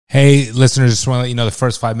Hey, listeners, just want to let you know the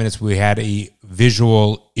first 5 minutes we had a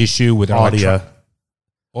visual issue with our audio.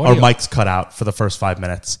 Our mic's cut out for the first 5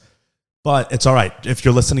 minutes. But it's all right. If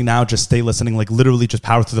you're listening now, just stay listening. Like literally just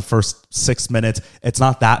power through the first 6 minutes. It's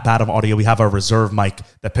not that bad of audio. We have our reserve mic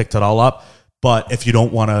that picked it all up. But if you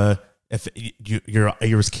don't want to, if your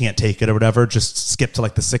ears can't take it or whatever, just skip to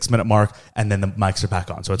like the 6 minute mark and then the mics are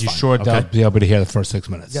back on. So it's you fine. Sure they'll be able to hear the first 6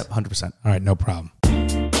 minutes? Yep, 100%. All right, no problem.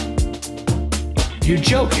 You're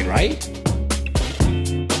joking, right?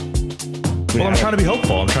 Well, I'm trying to be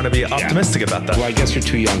hopeful. I'm trying to be optimistic about that. Well, I guess you're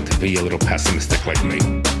too young to be a little pessimistic like me.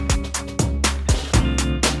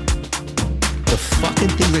 The fucking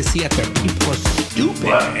things I see out there, people are stupid.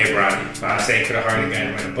 What? Hey, Ronnie, I'm saying to the Hardy guy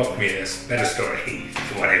to write a book me this better story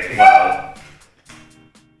for what I think. Well,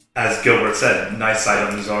 as Gilbert said, nice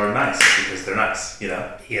items are nice because they're nice, you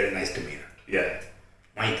know? He had a nice demeanor. Yeah.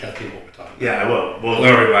 Why don't you tell people what we're talking about? Yeah, I will. Well, Hello,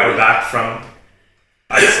 everybody. We're back from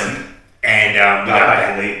Iceland. And we got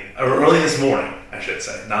back late, early this morning, I should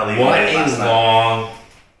say. Not leaving late last night.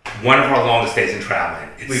 One of our longest days in traveling.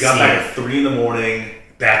 We got back at 3 a.m.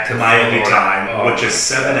 back to Miami Florida. time, which is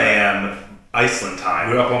 7 a.m. Iceland time.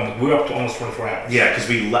 We were up to almost 24 hours. Yeah, because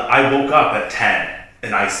I woke up at 10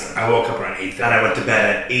 in Iceland. I woke up around 8:30. And I went to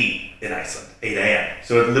bed at 8 in Iceland, 8 a.m.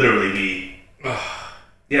 So it'd literally be...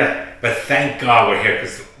 yeah. But thank God we're here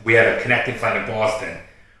because we had a connecting flight in Boston.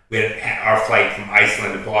 Our flight from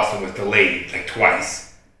Iceland to Boston was delayed like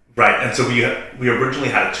twice. Right, and so we originally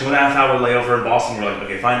had a 2.5 hour layover in Boston. We're like,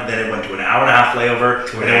 okay, fine. Then it went to an hour and a half layover,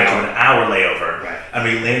 and then it went to an hour layover. Right. And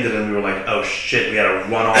we landed, and we were like, oh shit, we had to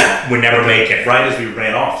run off. We'd never make it. Right as we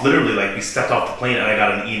ran off, literally, like we stepped off the plane, and I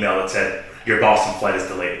got an email that said your Boston flight is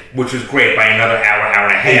delayed, which was great by another hour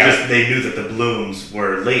and a half. They knew that the balloons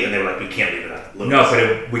were late, and they were like, we can't leave it at the balloons. No,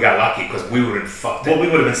 but we got lucky because we would have fucked it. Well, we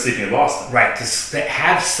would have been sleeping in Boston. Right, to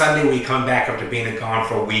have Sunday where you come back after being gone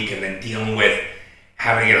for a week and then dealing with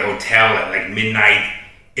having to get a hotel at like midnight,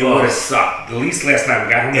 it would have sucked. At least last night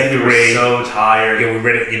we got home at 3. We were so tired. Yeah, we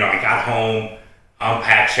read it. I got home,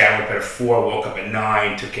 unpacked, showered up at 4, woke up at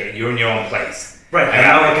 9, took care. You're in your own place. Right, I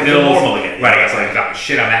got my bills. Normal again. Right, I got my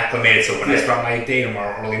shit. I'm acclimated, so when I start my day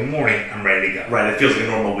tomorrow early in the morning, I'm ready to go. Right, it feels like a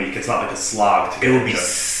normal week. It's not like a slog to get. It would be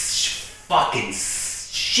fucking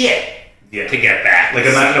shit. Yeah. To get back. Like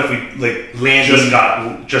imagine if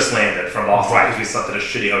we just landed from Boston because we slept at a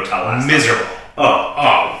shitty hotel last night. Miserable.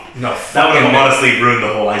 Oh no! That would have honestly ruined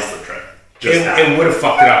the whole Iceland trip. It would have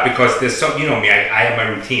fucked it up because there's so me. I have my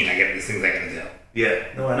routine. I get these things I gotta do. Yeah,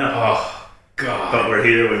 no, I know. Oh God! But we're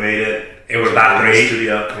here. We made it. It was back great. In the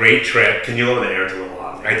studio. Great trip. Can you lower the air to a little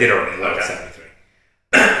louder? I did already. Lower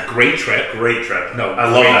 73. Great trip. Great trip. No, I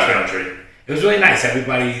love that country. It was really nice.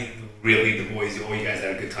 Everybody, really, the boys, all you guys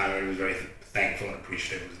had a good time. I was very thankful and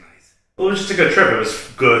appreciative. It was nice. Well, it was just a good trip. It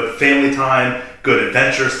was good family time, good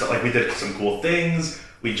adventure stuff. Like we did some cool things.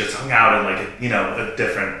 We just hung out in like a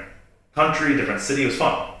different country, different city. It was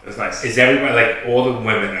fun. It was nice. Is everybody like all the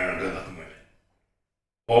women are good looking women?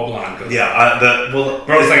 All blonde good. Yeah.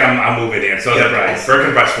 Bro's like I'm moving here. So Bryce. Burke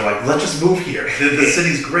and Bryce were like, let's just move here. The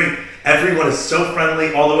city's great. Everyone is so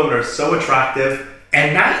friendly. All the women are so attractive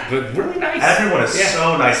and but really nice. Everyone is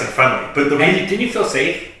so nice and friendly. But didn't you feel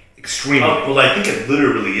safe? Extremely. Well, I think it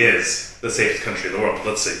literally is the safest country in the world.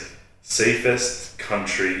 Let's see. Safest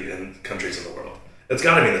countries in the world. It's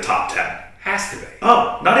got to be in the top 10. Has to be.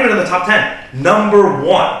 Oh, not even in the top 10. Number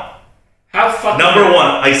 1. How fucking... Number 1,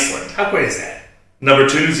 Iceland. How great is that? Number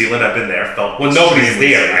 2, New Zealand. I've been there. Well, nobody's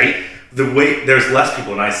there, right? There's less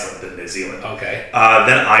people in Iceland than New Zealand. Okay.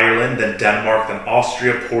 Then Ireland, then Denmark, then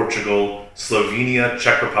Austria, Portugal, Slovenia,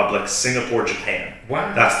 Czech Republic, Singapore, Japan.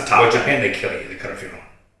 Wow. That's the top 10. Japan, they kill you. They cut off your arm.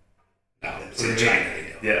 No, it's in China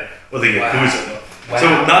they do. Yeah. Well, they get Yakuza. Wow.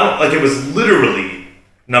 So it was literally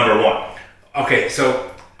number 1. Okay,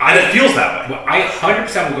 so... And it feels that way. Well, I 100%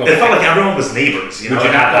 would go back. It felt like everyone was neighbors. Would you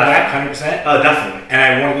not go back 100%? Definitely. And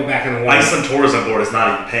I want to go back in the warm... Iceland Tourism Board is not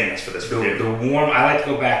even paying us for this review. I like to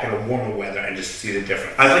go back in a warmer weather and just see the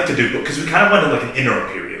difference. I'd like to do, because we kind of went in like an interim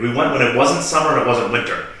period. We went when it wasn't summer and it wasn't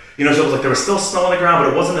winter. So it was like there was still snow on the ground,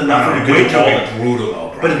 but it wasn't enough for you to winter would be brutal though,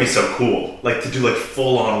 bro. But it'd be so cool. Like to do like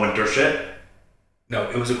full on winter shit. No,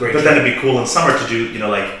 it was a great But then it'd be cool in summer to do,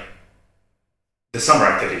 like the summer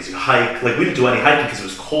activities. You hike. Like we didn't do any hiking because it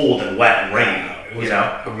was cold and wet and rainy. It was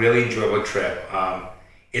a really enjoyable trip.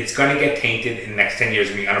 It's going to get tainted in the next 10 years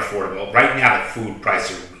and be unaffordable. Right now, the food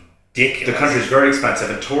prices are ridiculous. The country's very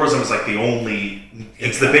expensive, and tourism is like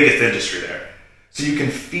it's the biggest industry there. So you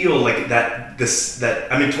can feel like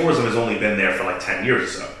tourism has only been there for like 10 years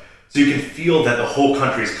or so. So you can feel that the whole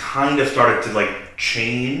country's kind of started to like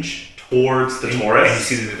change towards the And you tourists.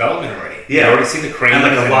 see the development already. Yeah. You already see the cranes. And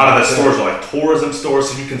like a and lot of all the that. stores are like tourism stores,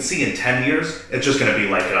 so you can see in 10 years, it's just going to be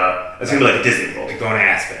like a Disney World. Like going to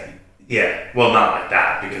Aspen. Yeah, well, not like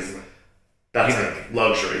that because that's Yeah. like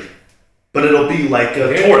luxury. But it'll be like a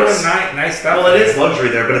They're tourist. doing nice stuff. Well, it is luxury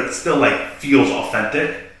there, but it still like feels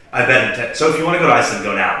authentic. I bet. So if you want to go to Iceland,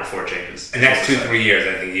 go now before it changes. The next 2-3 years,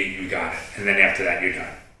 I think you got it, and then after that, you're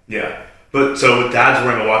done. Yeah. But so with Dad's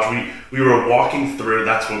wearing a watch, we were walking through.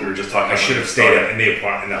 That's what we were just talking I about. should have stayed in the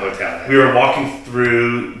apartment, in the hotel. We were walking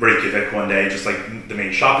through Reykjavik one day, just like the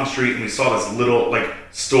main shopping street, and we saw this little like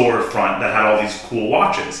store front that had all these cool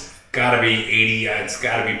watches. Gotta be 80. It's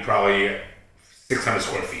gotta be probably 600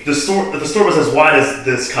 square feet. The store was as wide as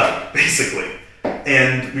this cutting, basically.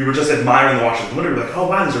 And we were just admiring the watches. We were like, oh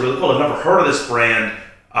wow, these are really cool. I've never heard of this brand,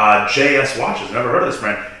 JS Watches. I've never heard of this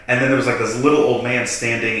brand. And then there was like this little old man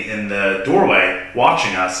standing in the doorway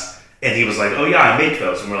watching us, and he was like, oh yeah, I make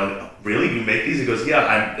those. And we're like, oh, really? You make these? He goes,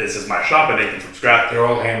 yeah, this is my shop. I make them from scratch. They're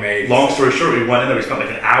all handmade. Long story short, we went in there. We spent like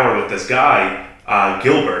an hour with this guy,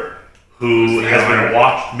 Gilbert, who has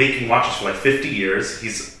been making watches for like 50 years.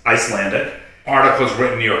 He's Icelandic. Articles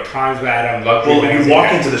written in the New York Times about him. Luxury Well, magazine you walk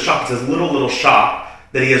about into him. the shop. It's this little shop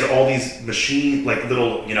that he has all these machine, like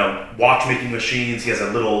little, watchmaking machines. He has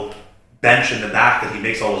a little bench in the back that he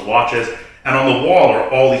makes all his watches. And on the wall are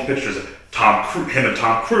all these pictures of him and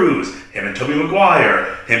Tom Cruise, him and Tobey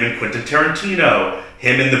Maguire, him and Quentin Tarantino,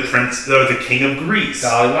 him and the King of Greece,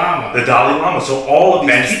 Dalai Lama. the Dalai Lama. So all of these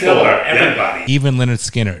Ben people Stiller, are everybody. Even Leonard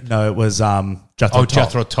Skinner. No, it was Jethro Tull.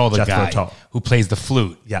 Jethro Tull, the Jethro guy Tull. who plays the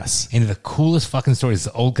flute. Yes. And the coolest fucking story is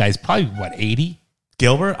the old guy's probably, 80?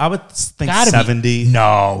 Gilbert, I would think Gotta 70. Be.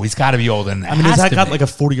 No, he's got to be older than that. I mean, he's Has to got be. like a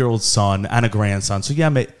 40-year-old son and a grandson. So yeah,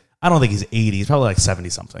 I don't think he's 80. He's probably like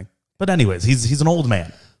 70-something. But anyways, he's an old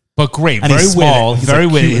man. But great, And very he's small. witty. He's, Very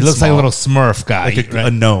like, witty. cute He and looks like a small. little Smurf guy. Like right?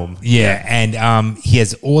 a gnome. Yeah, and he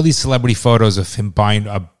has all these celebrity photos of him buying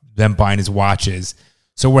his watches.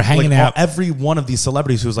 So we're hanging out. Every one of these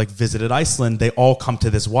celebrities who's like visited Iceland, they all come to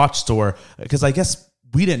this watch store because I guess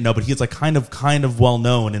we didn't know, but he's like kind of well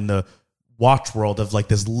known in the watch world of like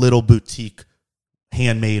this little boutique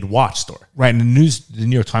handmade watch store. Right, and the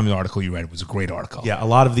New York Times article you read was a great article. Yeah, a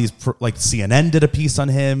lot of these, like CNN did a piece on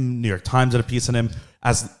him, New York Times did a piece on him,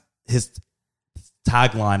 as his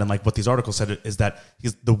tagline and like what these articles said is that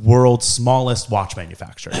he's the world's smallest watch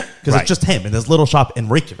manufacturer because Right. it's just him in this little shop in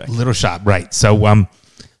Reykjavik. Little shop, right.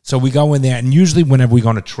 So we go in there, and usually whenever we go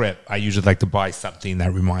on a trip, I usually like to buy something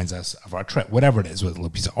that reminds us of our trip, whatever it is, with a little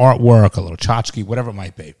piece of artwork, a little tchotchke, whatever it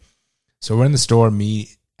might be. So we're in the store, me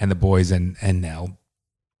and the boys and Nell,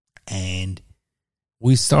 and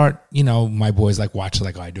we start, my boys like watch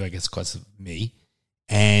like I do, I guess because of me,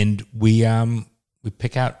 and we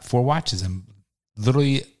pick out 4 watches, and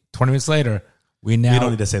literally 20 minutes later, You don't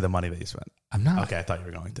need to say the money that you spent. I'm not. Okay, I thought you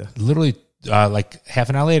were going to. Literally, like half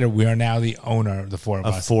an hour later, we are now the owner, the 4 of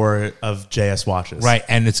Of us. 4 of JS watches. Right,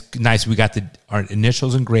 and it's nice. We got our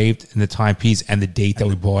initials engraved in the timepiece and the date that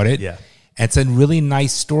we bought it. Yeah. And it's a really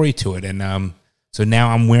nice story to it. And so now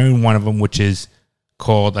I'm wearing one of them, which is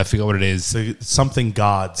called, I forget what it is. So something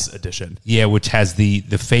Gods edition. Yeah, which has the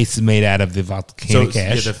face is made out of the volcanic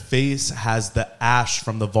ash. the face has the ash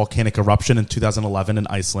from the volcanic eruption in 2011 in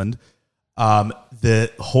Iceland.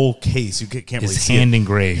 The whole case, you can't really Is see hand it.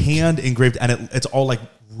 engraved. Hand engraved, and it's all like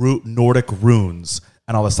Nordic runes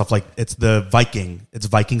and all this stuff. Like it's Viking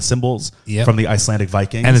symbols Yep. from the Icelandic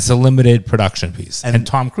Vikings. And it's a limited production piece. And And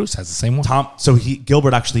Tom Cruise has the same one.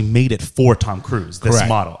 Gilbert actually made it for Tom Cruise, this Correct.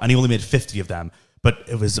 model, and he only made 50 of them. But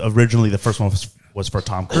it was originally the first one was for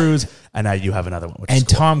Tom Cruise, and now you have another one. Which is And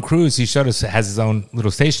cool. Tom Cruise, he showed us, has his own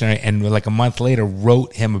little stationery, and like a month later,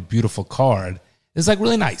 wrote him a beautiful card. It's like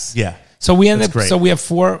really nice. Yeah. So we end That's up. great. So we have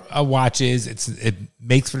 4 watches. It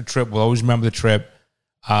makes for the trip. We'll always remember the trip.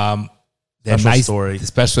 They're Special nice story.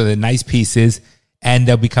 especially the nice pieces, and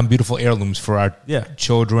they'll become beautiful heirlooms for our Yeah.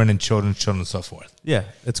 children and children's children and so forth. Yeah,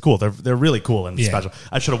 it's cool. They're really cool and Yeah. special.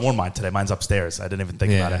 I should have worn mine today. Mine's upstairs. I didn't even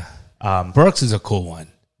think about it. Brooks is a cool one.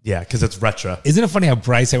 Yeah, because it's retro. Isn't it funny how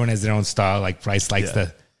Bryce, everyone has their own style? Like Bryce likes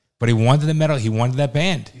but he wanted the metal. He wanted that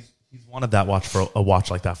band. He's wanted that watch for a watch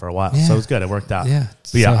like that for a while, Yeah. so it was good. It worked out. Yeah.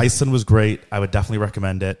 but yeah, So- Iceland was great. I would definitely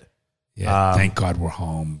recommend it. Yeah. Thank God we're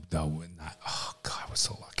home though. We're not. Oh God, we're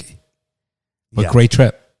so lucky. But Yeah. great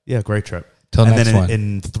trip. Yeah, great trip. Till and next then one.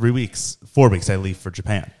 in 4 weeks, I leave for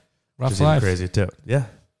Japan. Rough which is even life. crazy too. Yeah.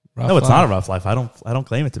 Rough No, it's life. not a rough life. I don't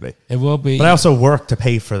claim it to be. It will be. But I also work to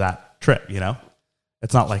pay for that trip.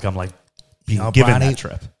 It's not like I'm like being given Bonnie, that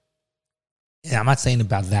trip. Yeah, I'm not saying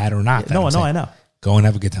about that or not. No, I'm saying I know. Go and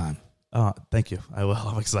have a good time. Thank you. I will.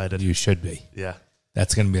 I'm excited. You should be. Yeah.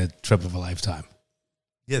 That's going to be a trip of a lifetime.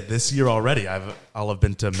 Yeah, this year already, I'll have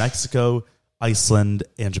been to Mexico, Iceland,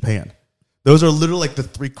 and Japan. Those are literally like the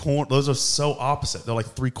three corners. Those are so opposite. They're like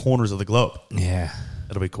three corners of the globe. Yeah.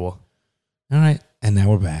 It'll be cool. All right. And now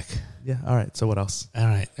we're back. Yeah. All right. So what else? All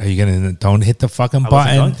right. Are you going to... Don't hit the fucking I wasn't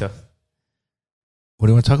button. going to. What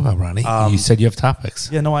do you want to talk about, Ronnie? You said you have topics.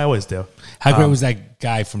 Yeah, no, I always do. How great was that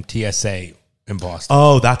guy from TSA in Boston?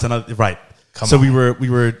 Oh, that's another... Right. Come on. we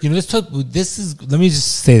were... You know, this is... Let me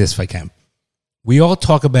just say this if I can. We all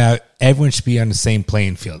talk about everyone should be on the same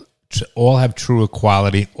playing field. All have true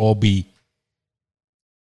equality. All be...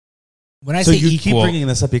 When I So say you equal... keep bringing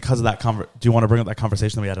this up because of that... Do you want to bring up that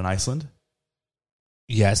conversation that we had in Iceland?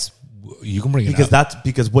 Yes, you can bring it Because up.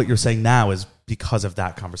 because what you're saying now is because of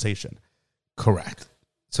that conversation. Correct.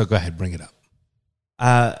 So go ahead, bring it up.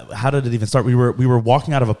 How did it even start? We were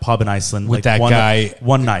walking out of a pub in Iceland With that guy...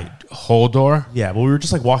 one night. Holdor. Yeah, well, we were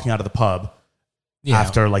just like walking out of the pub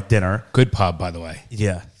after like dinner. Good pub, by the way.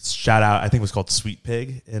 Yeah, shout out. I think it was called Sweet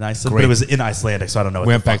Pig in Iceland, Great. but it was in Icelandic, so I don't know. What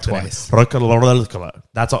Went the back fuck the name twice. is.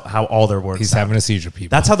 That's how all their words. He's sound. having a seizure,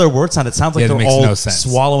 people. That's how their words sound. It sounds like Yeah, that they're makes all no sense.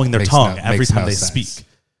 swallowing their Makes tongue no- every makes time no they sense. speak.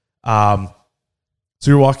 So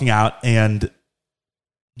we were walking out, and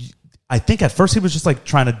I think at first he was just like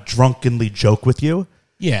trying to drunkenly joke with you.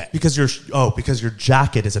 Yeah. Because your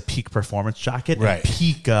jacket is a peak performance jacket. Right. And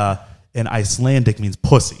peak in Icelandic means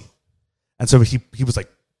pussy. And so he was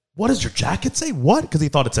like, what does your jacket say? What? Because he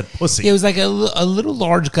thought it said pussy. It was like a little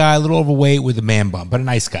large guy, a little overweight with a man bun, but a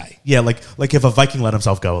nice guy. Yeah, like if a Viking let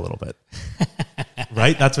himself go a little bit.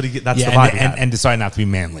 Right? That's what that's Yeah, the vibe he had. and decided not to be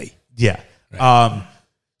manly. Yeah.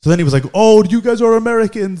 So then he was like, "Oh, you guys are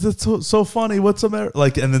Americans. It's so funny. What's America?"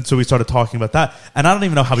 Like, and then so we started talking about that, and I don't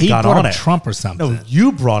even know how we He got brought on up it. Trump or something. No,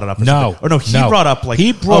 you brought it up. Or No. something. Or no, he No. brought up like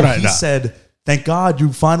He brought it He up. said, "Thank God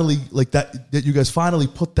you finally like that you guys finally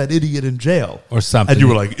put that idiot in jail Or something. And you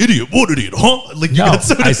were like, "Idiot? What idiot? Huh?" Like you No, got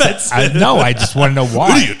so I said, defensive. no, I just want to know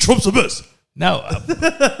why. Idiot. Trump's the best. No.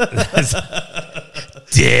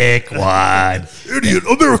 Dick, what? Idiot.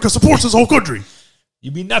 America supports this whole country. You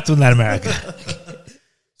be nuts with that, America.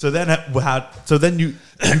 So then you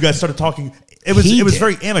guys started talking. It was He did.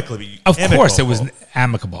 very amicable. Of course, it was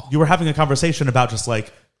amicable. You were having a conversation about just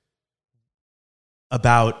like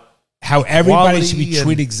about How everybody should be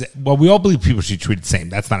Equality treated. Well, we all believe people should be treated the same.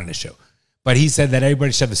 That's not an issue. But he said that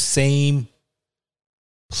everybody should have the same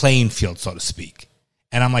playing field, so to speak.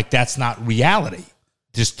 And I'm like, that's not reality.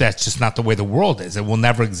 That's just not the way the world is. It will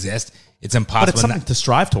never exist. It's impossible. but it's something to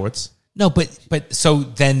strive towards. No, but so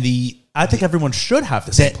then I think everyone should have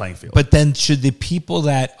the same playing field. But then should the people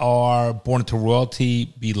that are born into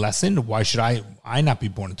royalty be lessened? Why should I not be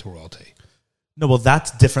born into royalty? no, well, that's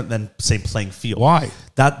different than same playing field. Why?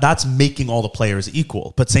 That's making all the players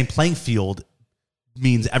equal. But same playing field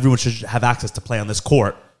means everyone should have access to play on this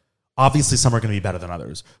court. Obviously, some are going to be better than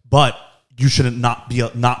others, but you shouldn't not be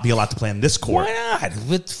allowed to play on this court. Why not?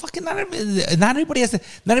 With fucking not everybody has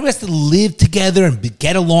to live together and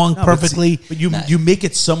get along No, perfectly. But you make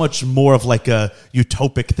it so much more of like a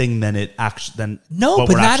utopic thing than it actually than No, what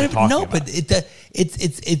but we're not actually every, talking no, about. but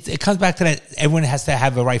it comes back to that everyone has to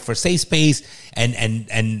have a right for safe space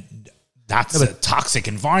and not a toxic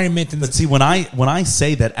environment. And But see, when I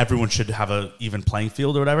say that everyone should have a even playing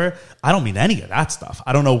field or whatever, I don't mean any of that stuff.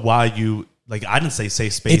 I don't know why you like. I didn't say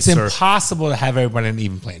safe space. it's or, impossible to have everybody on an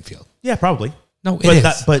even playing field. Yeah, probably. No, it but is.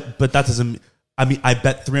 That, but that doesn't. I mean, I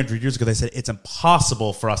bet 300 years ago they said it's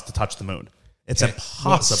impossible for us to touch the moon. It's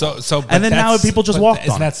impossible. But and then now that's- people just but walked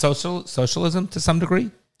Isn't on. that socialism to some degree?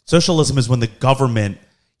 Socialism is when the government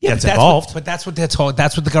gets but that's involved. But that's what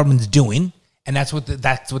the government's doing, and that's what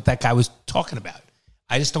that guy was talking about.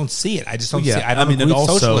 I just don't see it. I just don't Well, yeah. see it. I don't I mean, agree and with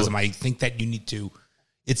also- socialism. I think that you need to.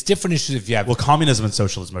 It's different issues if you have. well, communism and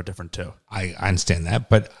socialism are different too. I understand that,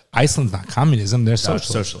 but Iceland's not communism; they're No, it's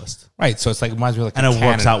socialism. socialist. Right? So it's like it reminds me of like And it Canada.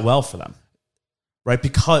 works out well for them, right?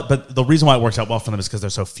 But the reason why it works out well for them is because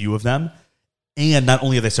there's so few of them, and not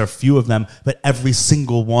only are there so few of them, but every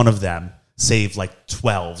single one of them saved like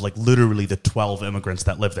 12, like literally the 12 immigrants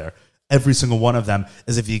that live there. Every single one of them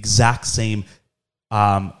is of the exact same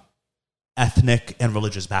ethnic and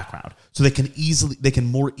religious background, so they can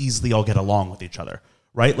more easily all get along with each other.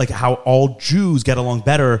 Right? Like how all Jews get along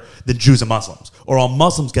better than Jews and Muslims, or all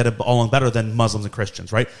Muslims get along better than Muslims and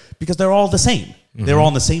Christians, right? Because they're all the same. Mm-hmm. They're all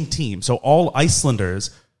on the same team. So all Icelanders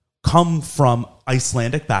come from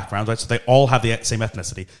Icelandic backgrounds, right? So they all have the same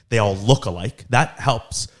ethnicity. They all look alike. That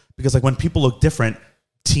helps because like when people look different,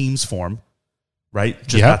 teams form, right?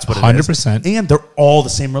 Just Yep, that's what it 100%. is. And they're all the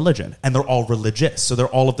same religion, and they're all religious. So they're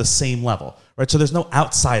all of the same level, right? So there's no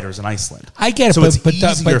outsiders in Iceland. I get it, So but it's but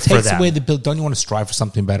easier it for takes them. away the bill. Don't you want to strive for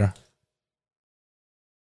something better?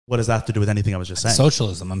 What does that have to do with anything I was just saying?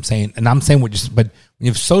 Socialism, I'm saying. And I'm saying but when you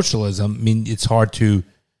have socialism, I mean, it's hard to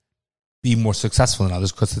be more successful than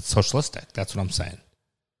others because it's socialistic. That's what I'm saying.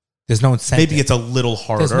 There's no incentive. Maybe it's a little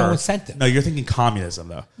harder. There's no incentive. No, you're thinking communism,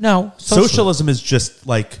 though. No. Socialism is just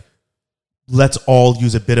like, let's all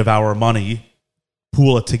use a bit of our money,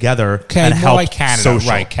 pool it together, and help like Canada, social.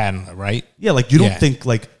 right? Canada, right? Yeah, like you don't think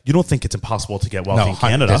it's impossible to get wealthy in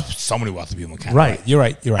Canada. There's so many wealthy people in Canada. Right. You're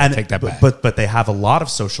right. And, take that back. But they have a lot of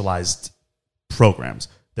socialized programs.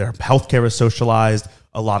 Their healthcare is socialized.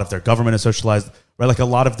 A lot of their government is socialized. Right, like a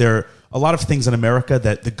lot of things in America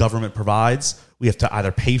that the government provides, we have to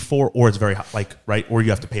either pay for, or it's very like right, or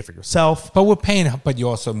you have to pay for yourself. But we're paying. But you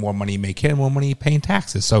also more money you make here, more money you pay in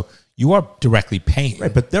taxes. So you are directly paying.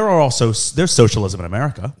 Right, but there's socialism in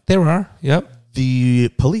America. There are. Yep. The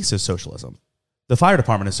police is socialism. The fire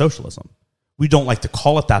department is socialism. We don't like to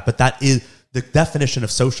call it that, but that is the definition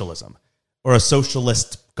of socialism, or a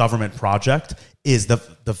socialist government project is the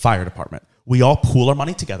fire department. We all pool our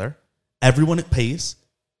money together. Everyone pays,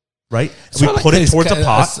 right? So we put it towards a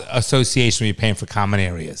pot. Association where you're paying for common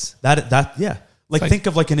areas. Yeah. Like think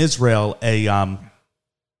of like in Israel,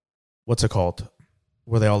 what's it called?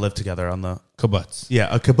 Where they all live together on the kibbutz.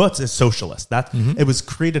 Yeah, a kibbutz is socialist. It was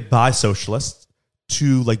created by socialists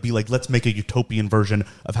to be like, let's make a utopian version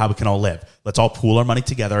of how we can all live. Let's all pool our money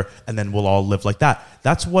together, and then we'll all live like that.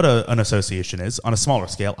 That's what an association is on a smaller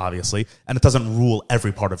scale, obviously, and it doesn't rule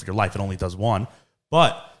every part of your life. It only does one.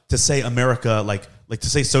 But to say America, like to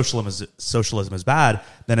say socialism is bad,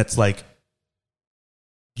 then it's like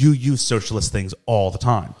you use socialist things all the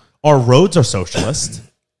time. Our roads are socialist.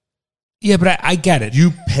 Yeah, but I get it.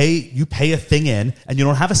 You pay a thing in, and you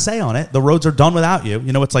don't have a say on it. The roads are done without you.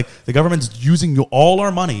 You know, it's like the government's using all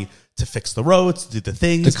our money to fix the roads, to do the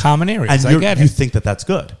things, the common areas. And I get you it. think that that's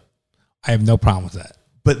good. I have no problem with that.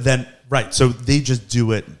 But then, right? So they just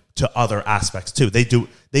do it to other aspects too.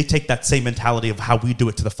 They take that same mentality of how we do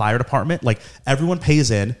it to the fire department. Like everyone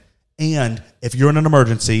pays in, and if you're in an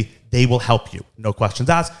emergency, they will help you. No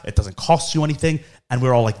questions asked. It doesn't cost you anything, and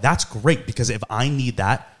we're all like, that's great, because if I need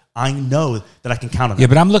that, I know that I can count on them. Yeah,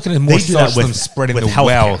 but I'm looking at more socialism with spreading the healthcare.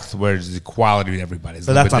 wealth, where there's equality with everybody.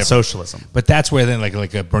 But that's not socialism. But that's where then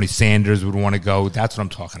like a Bernie Sanders would want to go. That's what I'm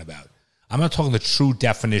talking about. I'm not talking the true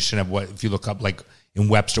definition of what, if you look up like in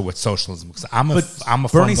Webster, what socialism. Because I'm a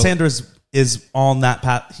Bernie Sanders is on that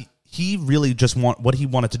path. He really just what he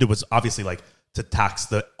wanted to do was obviously like to tax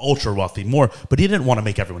the ultra wealthy more, but he didn't want to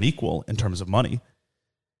make everyone equal in terms of money.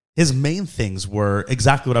 His main things were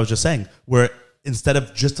exactly what I was just saying, where instead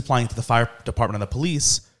of just applying to the fire department and the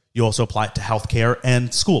police, you also apply it to healthcare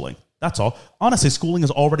and schooling. That's all. Honestly, schooling is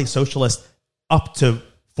already socialist up to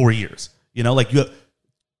 4 years. You know, like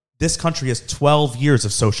this country has 12 years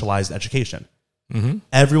of socialized education. Mm-hmm.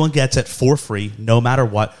 Everyone gets it for free, no matter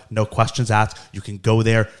what, no questions asked. You can go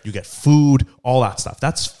there, you get food, all that stuff.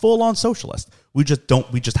 That's full on socialist. We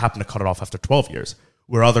just happen to cut it off after 12 years.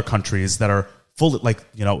 Where other countries that are fully, like,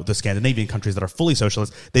 you know, the Scandinavian countries that are fully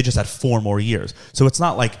socialist, they just had 4 more years. So it's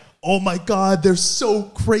not like, oh my God, they're so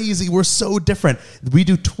crazy, we're so different. We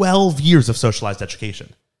do 12 years of socialized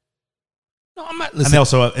education. No, I'm not. Listen, and they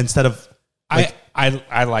also, instead of... Like,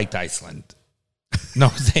 I liked Iceland. No,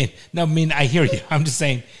 I'm saying, no, I mean, I hear you. I'm just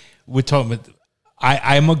saying, we're talking about,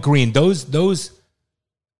 I'm agreeing. Those,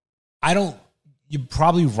 I don't, you're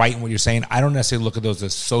probably right in what you're saying. I don't necessarily look at those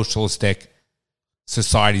as socialistic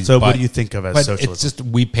societies. So what do you think of as but socialism? It's just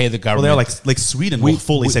we pay the government. Well, they're like Sweden will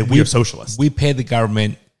fully say we are socialists. We pay the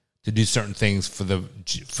government to do certain things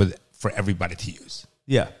for everybody to use.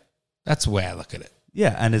 Yeah. That's the way I look at it.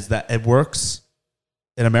 Yeah, and is that it works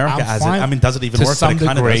in America as it, fine. I mean, does it even to work? Some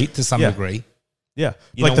degree, does. to some degree. Yeah.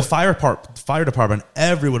 You like know the fire department,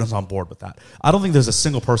 everyone is on board with that. I don't think there's a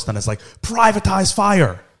single person that is like, privatize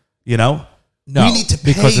fire, you know? No, we need to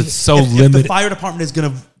pay, because it's so if limited. the fire department is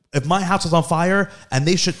going to, if my house is on fire and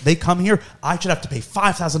they come here, I should have to pay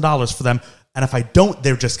 $5,000 for them. And if I don't,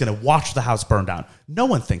 they're just going to watch the house burn down. No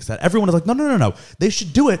one thinks that. Everyone is like, no. They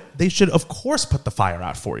should do it. They should, of course, put the fire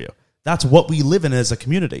out for you. That's what we live in as a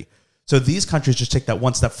community. So these countries just take that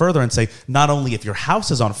one step further and say, not only if your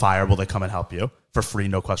house is on fire will they come and help you for free,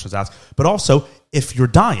 no questions asked, but also if you're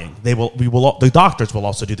dying, the doctors will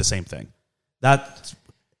also do the same thing.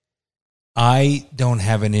 I don't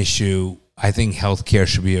have an issue. I think healthcare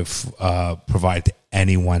should be provided to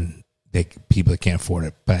anyone, people that can't afford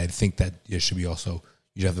it. But I think that there should be also,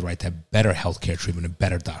 you have the right to have better healthcare treatment and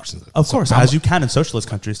better doctors. Of course, as you can in socialist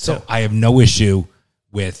countries too. So I have no issue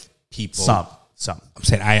with people. Some. I'm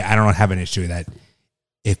saying I don't have an issue with that.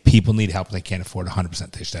 If people need help and they can't afford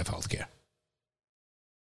 100%, they should have healthcare.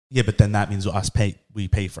 Yeah, but then that means we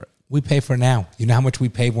pay for it. We pay for it now. You know how much we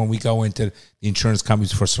pay when we go into the insurance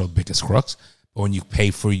companies for sort of biggest crooks? But when you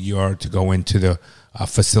pay for to go into the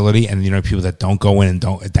facility, and people that don't go in and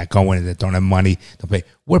that go in and that don't have money, don't pay.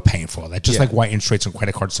 We're paying for all that. Just like why interest rates on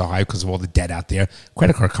credit cards are so high because of all the debt out there.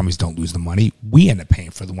 Credit card companies don't lose the money. We end up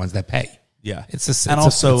paying for the ones that pay. Yeah, it's a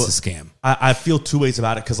scam. I feel two ways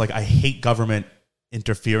about it because I hate government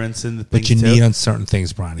interference in the things. But you need on certain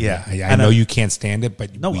things, Brian. Yeah, I know you can't stand it,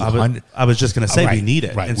 but no, I was just going to say we need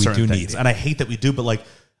it. Right, in we certain do things. need it, and I hate that we do. But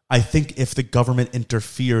I think if the government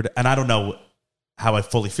interfered, and I don't know how I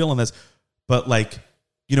fully feel on this, but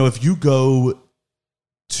if you go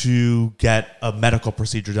to get a medical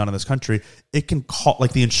procedure done in this country, it can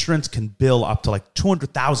cost the insurance can bill up to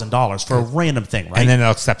 $200,000 for a random thing, right? And then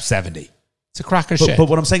they'll accept 70. It's a crock of shit. But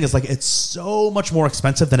what I'm saying is it's so much more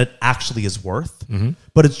expensive than it actually is worth. Mm-hmm.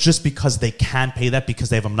 But it's just because they can pay that because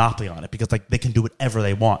they have a monopoly on it, because they can do whatever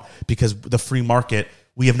they want, because the free market,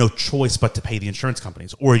 we have no choice but to pay the insurance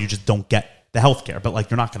companies, or you just don't get the healthcare.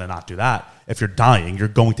 But you're not going to not do that. If you're dying, you're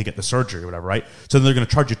going to get the surgery or whatever, right? So then they're going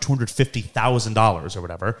to charge you $250,000 or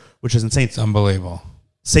whatever, which is insane. It's unbelievable.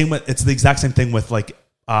 It's the exact same thing with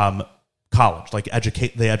college,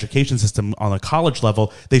 the education system on a college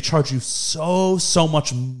level. They charge you so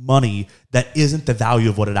much money that isn't the value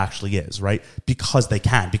of what it actually is, right? Because they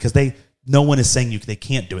can, because no one is saying they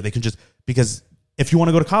can't do it. They can just, because if you want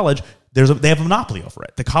to go to college, they have a monopoly over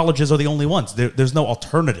it. The colleges are the only ones. There's no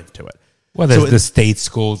alternative to it. Well, there's the state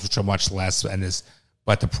schools, which are much less,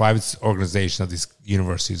 but the private organization of these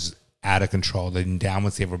universities is out of control. The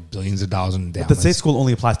endowments, they have billions of dollars in endowments. But the state school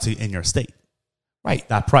only applies to in your state. Right.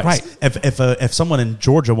 That price. Right. If someone in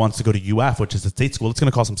Georgia wants to go to UF, which is a state school, it's going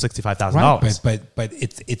to cost them $65,000. Right, but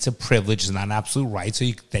it's a privilege. It's not an absolute right. So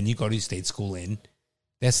then you go to your state school in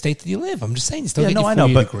that state that you live. I'm just saying, you still get your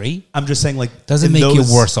four-year degree. I'm just saying, doesn't make you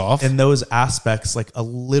worse off. In those aspects, a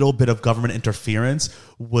little bit of government interference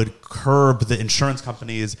would curb the insurance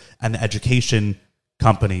companies and the education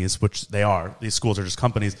companies, which they are. These schools are just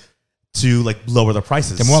companies, to lower the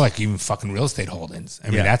prices. They're more like even fucking real estate holdings. I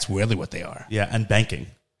mean, that's really what they are. Yeah, and banking.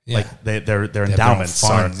 Yeah. Their endowments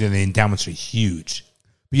are. The endowments are huge.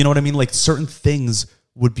 But you know what I mean? Certain things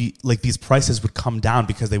would be these prices would come down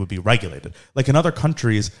because they would be regulated. In other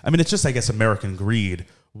countries, I mean, it's just, I guess, American greed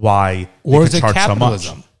why or they is it charge capitalism?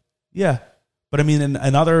 So much. Yeah, but I mean, in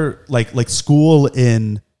another like school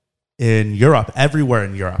in Europe, everywhere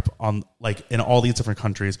in Europe, in all these different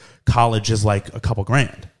countries, college is a couple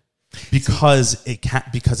grand because it can't,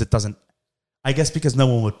 because it doesn't. I guess because no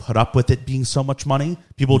one would put up with it being so much money,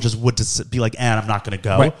 people would just be I'm not going to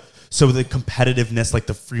go. Right. So the competitiveness,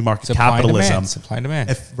 the free market capitalism, supply and demand.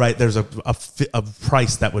 There's a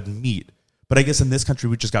price that would meet. But I guess in this country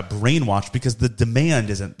we just got brainwashed because the demand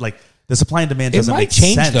isn't the supply and demand doesn't make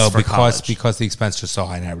sense. It might change though because the expense is so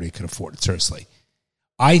high and everybody can afford it. Seriously,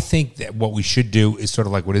 I think that what we should do is sort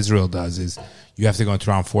of like what Israel does: is you have to go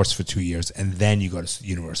into armed force for 2 years and then you go to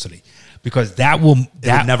university. Because that would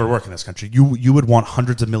never work in this country. You would want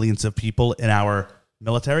hundreds of millions of people in our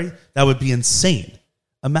military. That would be insane.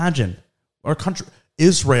 Imagine our country,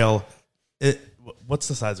 Israel. What's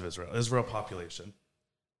the size of Israel? Israel population.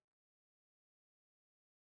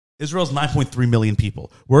 Israel's 9.3 million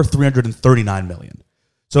people. We're 339 million.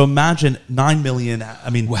 So imagine 9 million.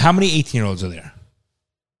 I mean, how many 18-year-olds are there?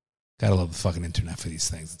 Gotta love the fucking internet for these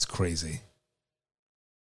things. It's crazy.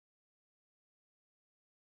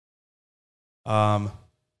 Total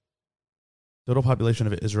population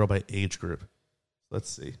of Israel by age group. Let's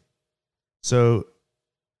see. So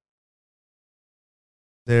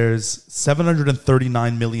there's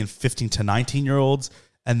 739 million 15 to 19 year olds,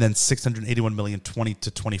 and then 681 million 20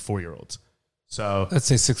 to 24 year olds. So let's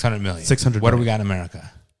say 600 million. 600. What do we got in America?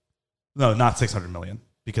 No, not 600 million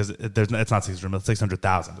because it's not 600 million. It's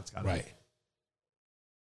 600,000. It's got right.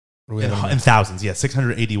 In thousands, yeah,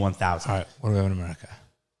 681,000. All right. What do we have in America?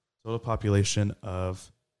 Total population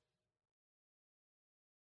of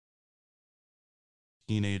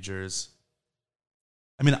teenagers.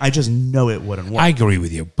 I mean, I just know it wouldn't work. I agree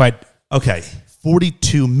with you, but okay,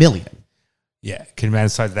 42 million. Yeah, can you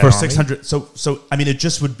imagine that for 600? So I mean, it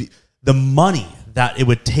just would be the money that it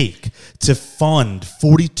would take to fund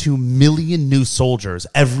 42 million new soldiers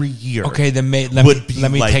every year. Okay, then let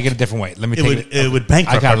me take it a different way. It would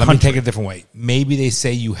bankrupt our country. Let me take it a different way. Maybe they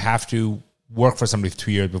say you have to work for somebody for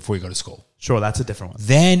 2 years before you go to school. Sure, that's a different one.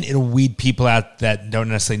 Then it'll weed people out that don't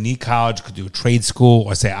necessarily need college, could do a trade school,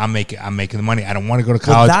 or say I'm making the money. I don't want to go to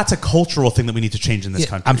college. Well, that's a cultural thing that we need to change in this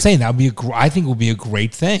country. I'm saying that would be I think it would be a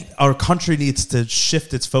great thing. Our country needs to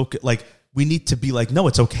shift its focus. We need to be no,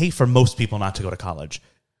 it's okay for most people not to go to college.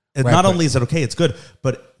 And Right, not but- only is it okay, it's good,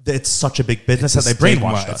 but it's such a big business that It's they a stigma.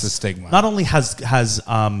 brainwashed us. It's a stigma. Not only has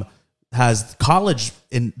college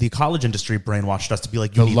in the college industry brainwashed us to be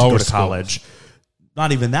like, you The need to go lower to college.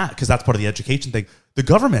 Not even that, because that's part of the education thing. The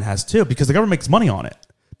government has too, because the government makes money on it.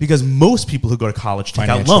 Because most people who go to college take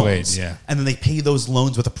out Financial loans, aid, yeah. and then they pay those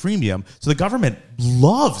loans with a premium. So the government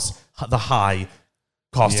loves the high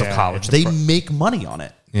cost of Yeah, college. it's a They pro- make money on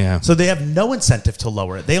it. Yeah. So they have no incentive to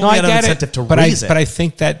lower it. They No, only I have an get incentive it, to but raise it. But I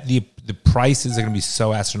think that the prices are going to be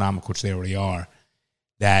so astronomical, which they already are,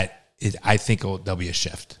 that I think there'll be a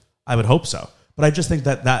shift. I would hope so. But I just think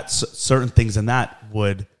that certain things in that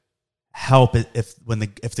would help if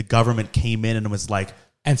the government came in and was like,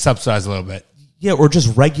 And subsidize a little bit. yeah, or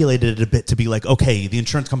just regulated it a bit to be like, okay, the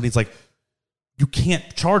insurance company's like, you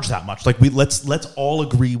can't charge that much. Like let's all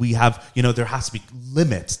agree we have, there has to be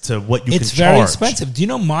limits to what you It's can charge. very expensive. Do you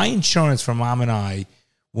know my insurance for Mom and I,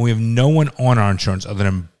 when we have no one on our insurance other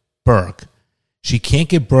than Burke, she can't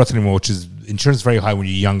give birth anymore, which is insurance is very high when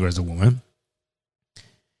you're younger as a woman.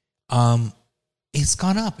 It's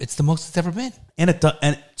gone up. It's the most it's ever been.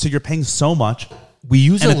 And so you're paying so much. We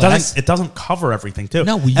use And it less. it doesn't cover everything too.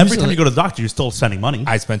 No, we every use time it- you go to the doctor, you're still spending money.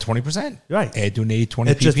 I spend 20%. Right. I do an 80-20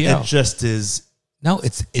 It just PPO. it just is No,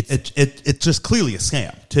 it's it's just clearly a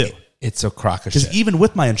scam too. it's a crock of Because shit. even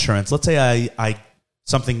with my insurance, let's say I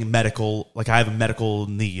something medical, like I have a medical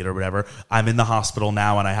need or whatever, I'm in the hospital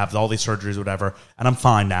now and I have all these surgeries or whatever, and I'm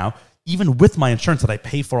fine now. Even with my insurance that I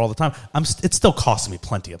pay for all the time, it's still costing me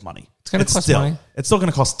plenty of money. It's gonna cost still, money. It's still going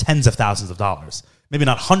to cost tens of thousands of dollars. Maybe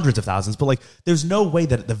not hundreds of thousands, but like there's no way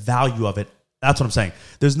that the value of it, that's what I'm saying.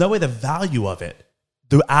 There's no way the value of it,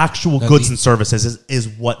 the actual goods and services is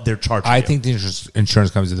what they're charging I you. think the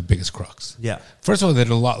insurance companies are the biggest crux. Yeah. First of all, they're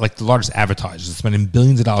a lot like the largest advertisers. They're spending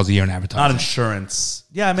billions of dollars a year in advertising. Not insurance.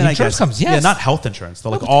 Yeah, I mean, I Insurance guess. companies, Yeah, yes. not health insurance.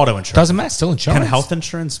 They're like auto insurance. Doesn't matter. Still insurance. Can health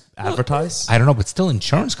insurance advertise? I don't know, but still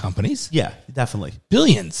insurance companies. Yeah, definitely.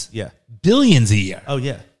 Billions. Yeah. Billions a year. Oh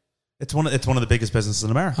yeah. It's one of the biggest businesses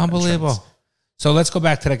in America. Unbelievable. insurance. So let's go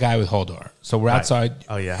back to the guy with Holdor. So we're Right. outside.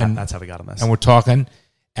 Oh yeah, and, that's how we got on this. and we're talking,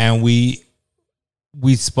 and we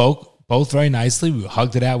spoke both very nicely. We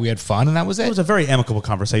hugged it out. We had fun, and that was It it. was a very amicable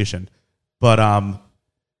conversation, but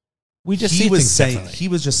We just he see was things saying differently. he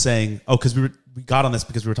was just saying, oh, because we got on this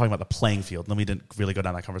because we were talking about the playing field, and then we didn't really go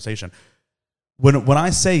down that conversation. When I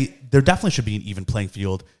say there definitely should be an even playing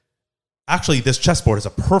field, actually, this chessboard is a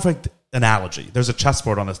perfect analogy. There's a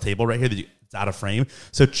chessboard on this table right here that's out of frame.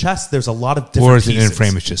 So chess, there's a lot of different Or is it pieces. in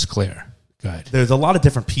frame? It's just clear. Go ahead. There's a lot of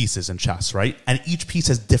different pieces in chess, right? And each piece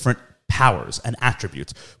has different powers and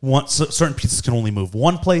attributes. Certain pieces can only move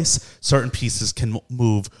one place. Certain pieces can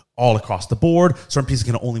move all across the board. Certain pieces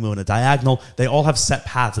can only move in a diagonal. They all have set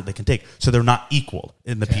paths that they can take. So they're not equal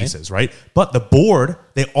in the pieces, right? But the board,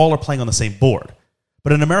 they all are playing on the same board.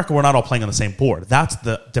 But in America, we're not all playing on the same board. That's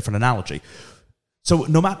the different analogy. So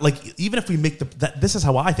no matter, like, even if we make this is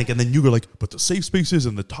how I think, and then you go like, but the safe spaces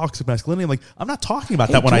and the toxic masculinity, I'm like, I'm not talking about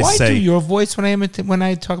that when I say do your voice when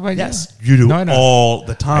I talk about yes, you? you do No, I don't. all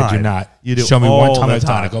the time. I do not. You do Show me all one time the I've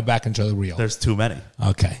done time. it. Go back and show the reel. There's too many.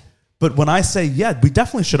 Okay. But when I say, yeah, we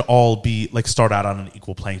definitely should all be like start out on an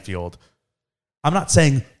equal playing field. I'm not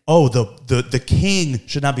saying, oh, the king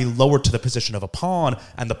should not be lowered to the position of a pawn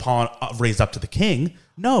and the pawn raised up to the king.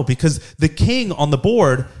 No, because the king on the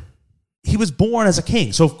board, he was born as a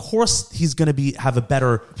king. So of course he's going to have a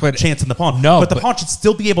better chance than the pawn. No, but the pawn should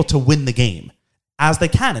still be able to win the game as they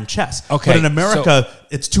can in chess. Okay, But in America,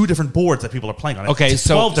 it's 2 different boards that people are playing on. Okay, It's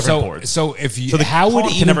so 12 different boards. So if you, So the how would pawn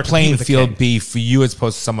can even never compete playing with the field king. be for you as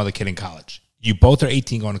opposed to some other kid in college? You both are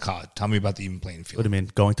 18 going to college. Tell me about the even playing What field. do you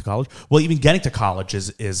mean, going to college? Well, even getting to college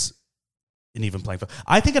is an even playing field.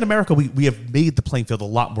 I think in America, we have made the playing field a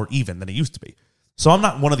lot more even than it used to be. So I'm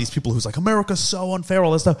not one of these people who's like, America's so unfair,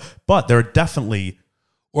 all this stuff. But there are definitely...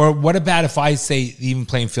 Or what about if I say the even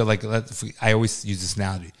playing field? Like I always use this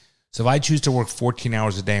analogy. So if I choose to work 14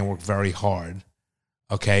 hours a day and work very hard,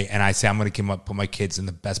 okay, and I say I'm going to put my kids in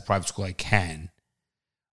the best private school I can,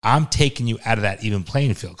 I'm taking you out of that even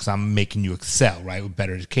playing field because I'm making you excel, right, with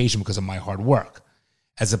better education because of my hard work,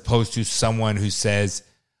 as opposed to someone who says,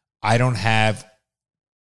 I don't have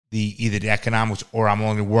either the economics or I'm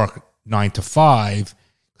only work 9 to 5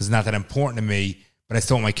 because it's not that important to me, but I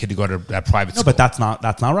still want my kid to go to that private No, school. but that's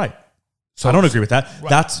not right. So I don't agree with that.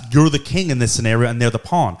 Right. You're the king in this scenario, and they're the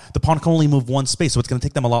pawn. The pawn can only move one space, so it's going to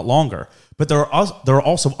take them a lot longer. But there are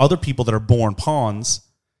also other people that are born pawns,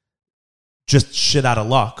 just shit out of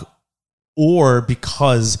luck, or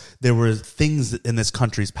because there were things in this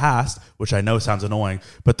country's past, which I know sounds annoying,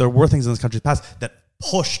 but there were things in this country's past that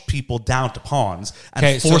pushed people down to pawns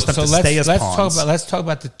and forced them to stay as pawns. Let's talk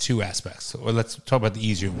about the two aspects, or let's talk about the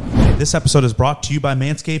easier one. This episode is brought to you by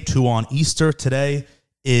Manscaped, who on Easter today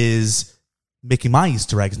is making my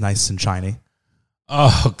Easter eggs nice and shiny.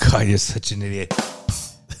 Oh, God, you're such an idiot.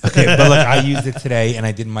 Okay, but look, I used it today, and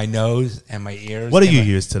I did my nose and my ears. What do you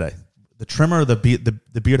use today? The trimmer, the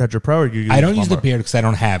Beard Hedger Pro, or you use I don't use the beard because I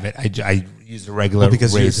don't have it. I use the regular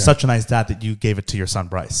because razor. you're such a nice dad that you gave it to your son,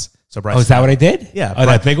 Bryce. So Bryce, is that what I did? Yeah. Oh,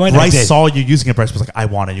 that big one? Bryce saw you using it. Bryce was like, I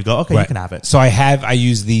want it. You go, okay, Right. you can have it. So I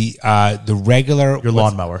use the regular Your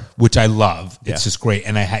lawnmower. which I love. It's Yeah. just great,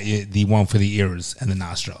 and I had the one for the ears and the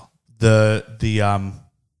nostril. The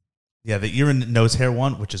ear and nose hair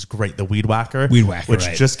one, which is great. The Weed Whacker. Weed Whacker, which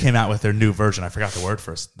right. just came out with their new version. I forgot the word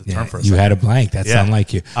first. The term first. You had a blank. That sounded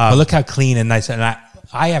like you. Um, but look how clean and nice. And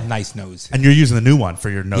I have nice nose. And you're using the new one for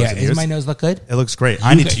your nose Yeah, and doesn't ears. my nose look good? It looks great.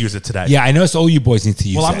 I need to use it today. Yeah, I noticed all you boys need to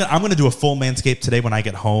use Well, it. I'm gonna do a full Manscaped today when I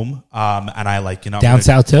get home. And I I'm Down gonna-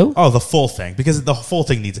 south too? Oh, the full thing, because the full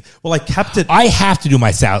thing needs it. Well, I kept it. I have to do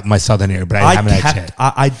my southern area, but I haven't had a chance.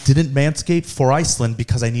 I didn't Manscaped for Iceland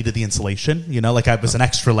because I needed the insulation. Like I was an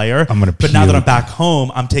extra layer. I'm gonna But now that I'm puke. back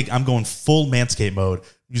home, I'm going full Manscaped mode,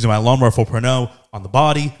 using my Lawnmower 4.0 on the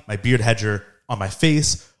body, my Beard Hedger on my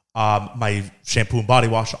face, my shampoo and body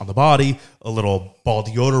wash on the body, a little ball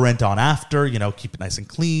deodorant on after. Keep it nice and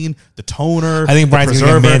clean. The toner. I think the Brian's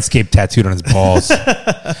going to get preserver. Manscaped tattooed on his balls.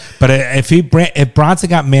 But if Bronson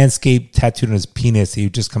got Manscaped tattooed on his penis, he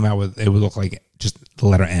would just come out with, it would look like just the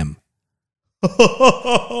letter M.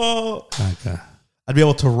 Okay. I'd be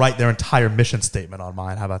able to write their entire mission statement on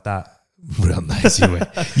mine. How about that? Real nice, you would.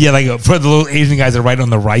 Yeah, like for the little Asian guys that write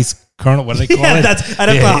on the rice kernel, what do they call it? I'd have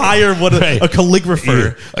to hire a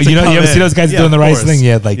calligrapher. Yeah. You ever see those guys doing the rice thing?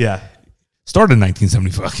 Yeah, started in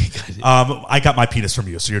 1974. Okay, good. I got my penis from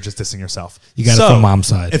you, so you're just dissing yourself. You got it from mom's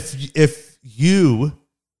side. If you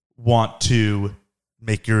want to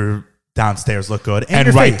make your downstairs look good and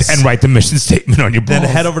your write face, write the mission statement on your balls. then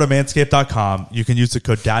head over to manscaped.com. You can use the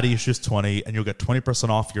code DaddyIssues20 and you'll get 20%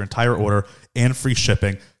 off your entire order and free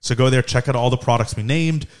shipping. So go there, check out all the products we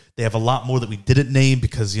named. They have a lot more that we didn't name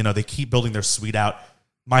because, they keep building their suite out.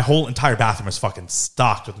 My whole entire bathroom is fucking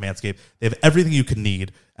stocked with Manscaped. They have everything you could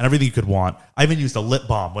need and everything you could want. I even used a lip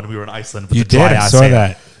balm when we were in Iceland. With You the dry did? I ass saw hair.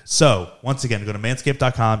 that. So, once again, go to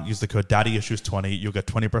manscaped.com, use the code DaddyIssues20. You'll get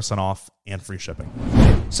 20% off and free shipping.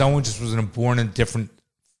 Someone just was born in a different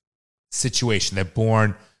situation. They're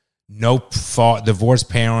born no fault, divorced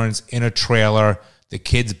parents in a trailer. The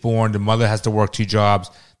kid's born. The mother has to work 2 jobs.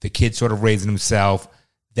 The kid's sort of raising himself.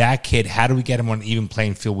 That kid, how do we get him on an even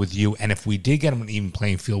playing field with you? And if we did get him on an even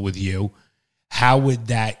playing field with you, how would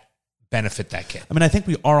that benefit that kid? I mean, I think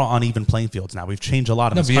we are on even playing fields now. We've changed a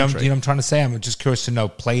lot in this but country. you know what I'm trying to say? I'm just curious to know,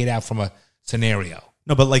 play it out from a scenario.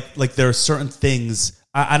 No, but like there are certain things.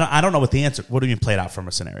 I don't know what the answer. What do you mean play it out from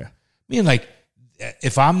a scenario? I mean, like,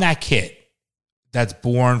 if I'm that kid that's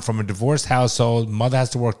born from a divorced household, mother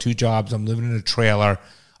has to work 2 jobs, I'm living in a trailer,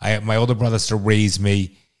 my older brother has to raise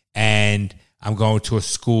me, and I'm going to a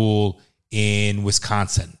school in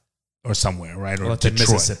Wisconsin or somewhere, right? Or let's say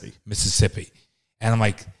Detroit, Mississippi. And I'm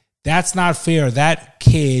like, that's not fair. That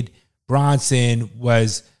kid, Bronson,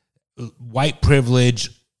 was white privilege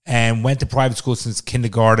and went to private school since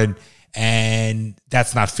kindergarten, and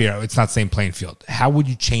that's not fair. It's not the same playing field. How would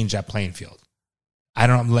you change that playing field? I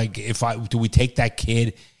don't know. Like, do we take that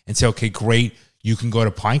kid and say, okay, great, you can go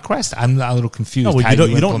to Pinecrest? I'm a little confused. No, How you do don't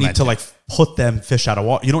need implement to it? like put them fish out of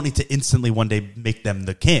water. You don't need to instantly one day make them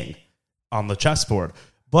the king on the chessboard.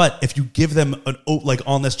 But if you give them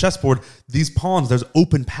on this chessboard, these pawns, there's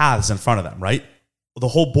open paths in front of them, right? The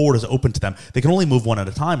whole board is open to them. They can only move one at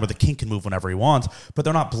a time, or the king can move whenever he wants, but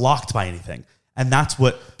they're not blocked by anything. And that's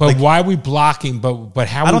what. But why are we blocking? But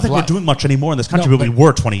how? I don't think we're doing much anymore in this country, but we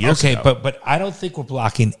were 20 years ago. Okay, but I don't think we're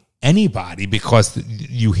blocking anybody, because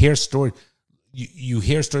you hear stories. You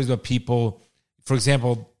hear stories about people. For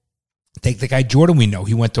example, take the guy Jordan we know.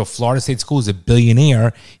 He went to a Florida State school. He's a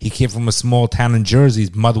billionaire. He came from a small town in Jersey.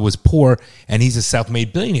 His mother was poor, and he's a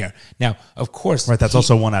self-made billionaire. Now, of course, Right, that's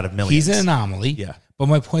also one out of millions. He's an anomaly. Yeah. But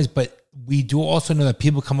my point is, we do also know that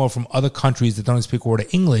people come over from other countries that don't speak a word of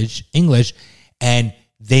English, and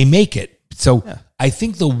they make it. So I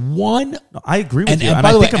think the one... No, I agree with you. And And by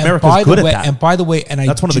I the think way, America's good at that. And by the way,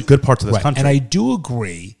 That's one of the good parts of this country. And I do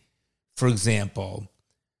agree, for example,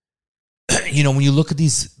 when you look at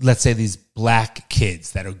these, let's say these black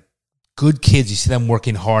kids that are good kids, you see them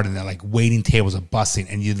working hard and they're like waiting tables or busing,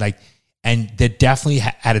 and and they're definitely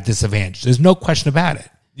at a disadvantage. There's no question about it.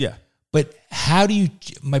 Yeah. But how do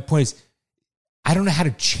my point is, I don't know how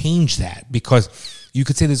to change that, because you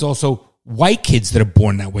could say there's also white kids that are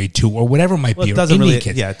born that way too, or whatever it might be, it or doesn't Indian really.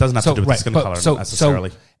 kids. Yeah, it doesn't have to do with skin color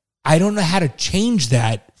necessarily. So I don't know how to change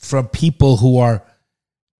that for people who are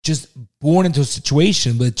just born into a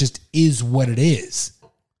situation, but it just is what it is.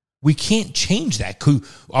 We can't change that.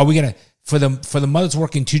 Are we gonna for the mothers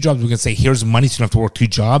working 2 jobs? We're gonna say here's money, so you don't have to work 2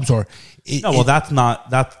 jobs, or that's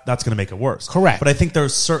not that's gonna make it worse. Correct. But I think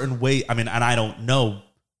there's certain way. I mean, and I don't know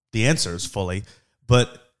the answers fully,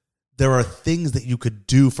 but there are things that you could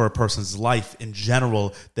do for a person's life in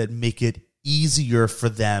general that make it easier for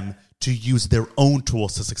them to use their own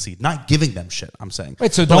tools to succeed, not giving them shit. I'm saying,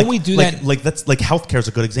 right? So but don't we do that? Like that's like healthcare is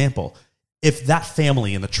a good example. If that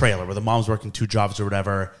family in the trailer where the mom's working 2 jobs or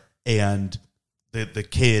whatever, and the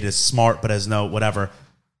kid is smart but has no whatever,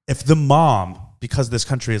 if the mom, because this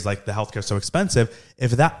country is like the healthcare is so expensive,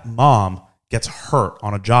 if that mom gets hurt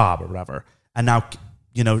on a job or whatever, and now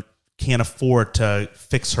can't afford to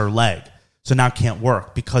fix her leg. So now can't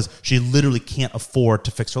work because she literally can't afford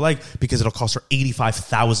to fix her leg because it'll cost her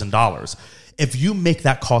 $85,000. If you make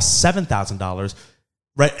that cost $7,000,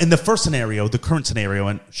 right? In the first scenario, the current scenario,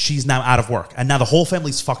 and she's now out of work, and now the whole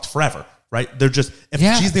family's fucked forever, right? They're just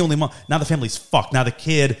she's the only mom. Now the family's fucked. Now the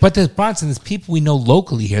kid. But there's people we know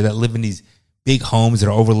locally here that live in these big homes that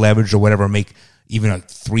are over leveraged or whatever, make even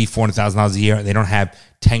 $300,000-$400,000 a year. They don't have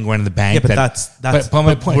 10 grand in the bank. Yeah, but that's but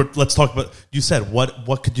my point. Let's talk about. You said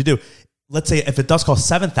what could you do? Let's say if it does cost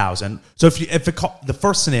 $7,000. So the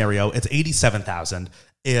first scenario, it's $87,000,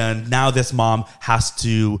 and now this mom has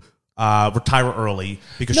to retire early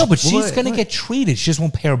because she's going to get treated. She just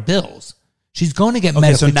won't pay her bills. She's going to get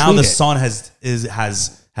medically treated. So now the son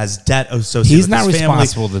has debt associated. He's with not his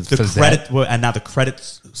responsible family. for the credit, that. And now the credit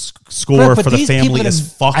score for the family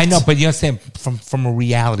is fucked. I know, but you understand from a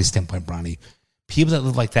reality standpoint, Bronny. People that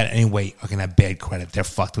live like that anyway are going to have bad credit. They're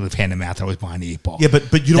fucked with hand to mouth. They're always behind the 8 ball. Yeah,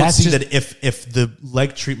 but you don't see that if the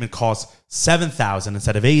leg treatment costs $7,000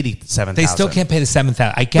 instead of $87,000, they still can't pay the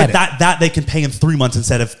 $7,000. I get it. That they can pay in 3 months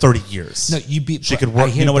instead of 30 years. No, she could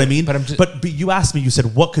work. You know what I mean? But you asked me. You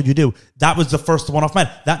said, "What could you do?" That was the first one off my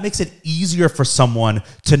head. That makes it easier for someone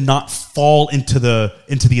to not fall into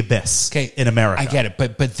the abyss. In America, I get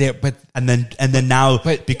it. And then now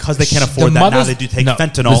because they can't afford that, now they do take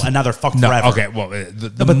fentanyl, and now they're fucked forever. Okay, well,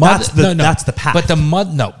 that's the path. But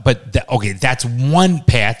that's one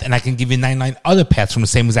path, and I can give you 99 other paths from the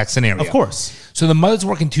same exact scenario. Of course. So the mother's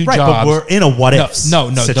working 2 right, jobs. But we're in a what if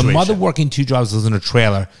situation. The mother working 2 jobs lives in a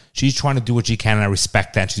trailer. She's trying to do what she can, and I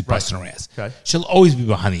respect that. She's busting her ass. Okay. She'll always be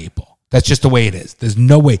behind the 8 ball. That's just the way it is. There's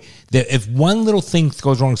no way that if one little thing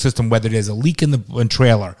goes wrong in the system, whether there's a leak in the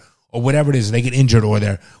trailer or whatever it is, they get injured or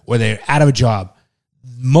they're out of a job.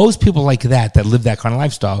 Most people like that live that kind of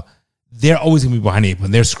lifestyle, they're always going to be behind the 8 ball,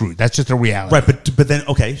 and they're screwed. That's just the reality. Right, but then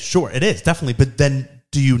okay, sure, it is definitely. But then,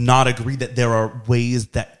 do you not agree that there are ways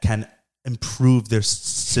that can improve their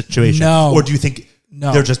situation? No. Or do you think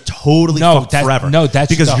they're just totally fucked forever? No, that's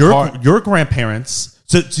because your grandparents.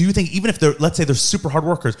 So do you think even if let's say they're super hard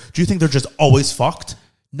workers, do you think they're just always fucked?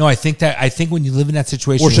 No, I think when you live in that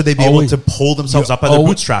situation, or should they be able to pull themselves up by their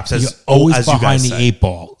bootstraps? As always behind the 8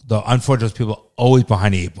 ball. The unfortunate people are always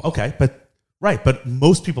behind the 8 ball. Okay, but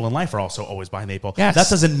most people in life are also always behind the 8 ball. Yes. That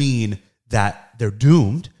doesn't mean that they're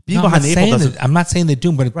doomed. Being No, behind the 8 ball doesn't. I'm not saying they're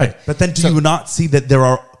doomed, But then do you not see that there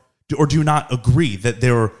are, or do you not agree that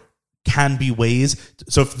there can be ways?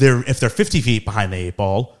 So if they're 50 feet behind the 8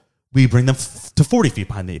 ball, we bring them to 40 feet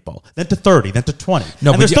behind the 8 ball, then to 30, then to 20.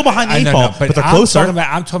 No, and they're still behind the 8 ball, but they're closer.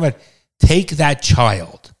 I'm talking about take that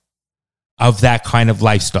child of that kind of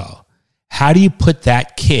lifestyle. How do you put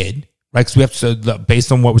that kid, right? Because we have to,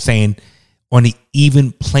 based on what we're saying, on the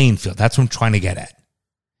even playing field. That's what I'm trying to get at.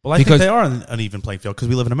 Well, I think they are on an even playing field because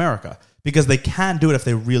we live in America. Because they can do it if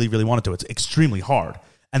they really, really want to. It's extremely hard.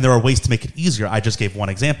 And there are ways to make it easier. I just gave one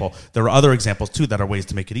example. There are other examples, too, that are ways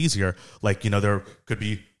to make it easier. Like, there could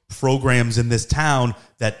be programs in this town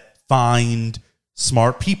that find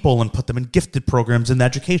smart people and put them in gifted programs in the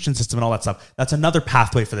education system and all that stuff. That's another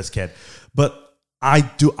pathway for this kid. But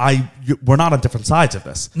we're not on different sides of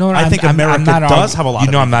this. No, I think America does have a lot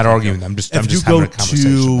of... I'm not arguing. I'm just having a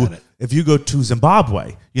conversation about it. If you go to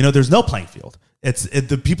Zimbabwe, there's no playing field.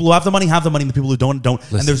 The people who have the money, and the people who don't.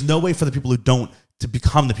 Listen. And there's no way for the people who don't to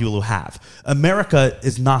become the people who have. America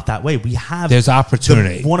is not that way. There's opportunity.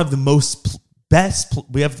 We have one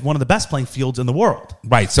of the best playing fields in the world.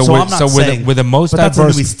 Right. We're the most diverse.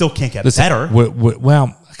 Diverse, we still can't get better.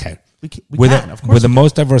 Okay. We're the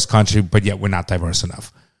most diverse country, but yet we're not diverse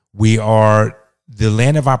enough. We are the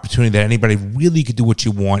land of opportunity that anybody really could do what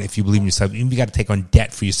you want if you believe in yourself. Even if you got to take on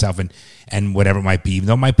debt for yourself and whatever it might be, even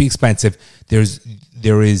though it might be expensive, there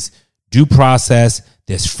is due process,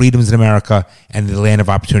 there's freedoms in America, and the land of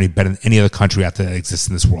opportunity better than any other country out there that exists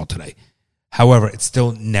in this world today. However, it's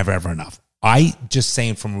still never, ever enough. I just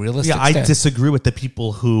saying from realistic I disagree with the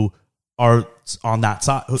people who are on that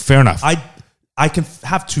side. Fair enough. I can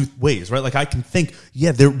have two ways, right? Like I can think,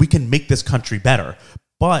 we can make this country better,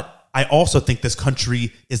 but I also think this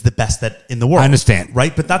country is the best in the world. I understand.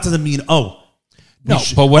 Right? But that doesn't mean, it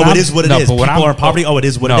is what it is. People are in poverty. It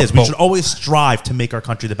is what it is. We should always strive to make our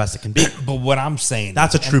country the best it can be. But what I'm saying,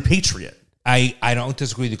 that's a true patriot. I don't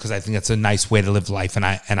disagree with you because I think that's a nice way to live life, and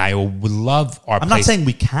I would love our. I'm not saying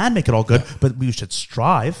we can make it all good, but we should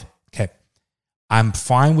strive. Okay, I'm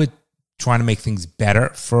fine with trying to make things better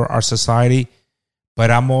for our society,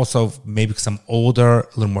 but I'm also maybe because I'm older, a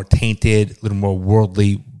little more tainted, a little more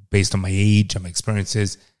worldly based on my age and my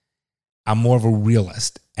experiences. I'm more of a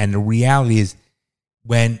realist, and the reality is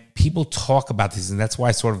when people talk about this, and that's why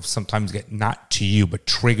I sort of sometimes get not to you, but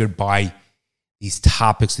triggered by these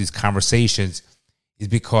topics, these conversations, is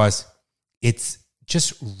because it's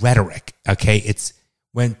just rhetoric, okay? It's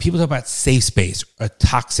when people talk about safe space or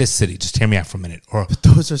toxicity, just hear me out for a minute. But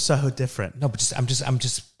those are so different. No, but I'm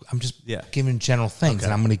just giving general things,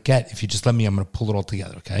 and I'm going to get, if you just let me, I'm going to pull it all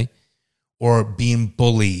together, okay? Or being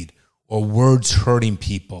bullied, or words hurting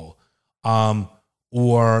people,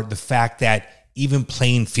 or the fact that even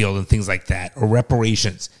playing field and things like that, or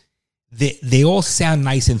reparations. They all sound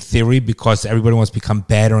nice in theory because everybody wants to become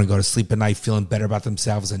better and go to sleep at night feeling better about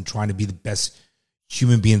themselves and trying to be the best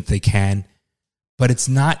human being that they can. But it's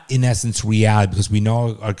not, in essence, reality because we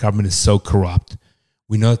know our government is so corrupt.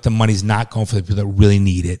 We know that the money's not going for the people that really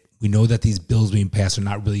need it. We know that these bills being passed are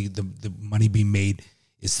not really, the money being made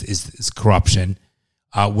is corruption.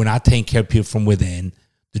 We're not taking care of people from within.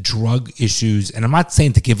 The drug issues, and I'm not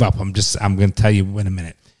saying to give up. I'm going to tell you in a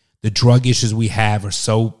minute. The drug issues we have are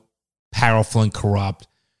so powerful and corrupt.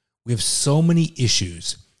 We have so many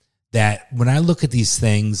issues that when I look at these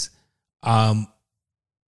things, human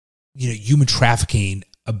trafficking,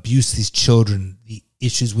 abuse of these children, the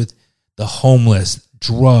issues with the homeless,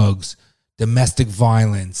 drugs, domestic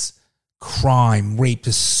violence, crime, rape.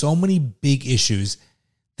 There's so many big issues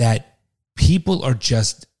that people are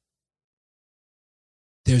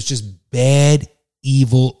there's just bad,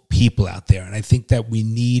 evil people out there. And I think that we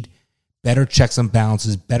need better checks and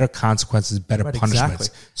balances, better consequences, better punishments.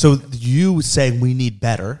 Exactly. So you saying we need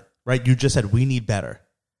better, right? You just said we need better.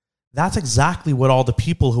 That's exactly what all the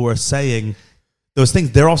people who are saying those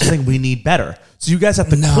things, they're also saying we need better. So you guys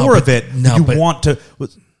at the core of it, want to,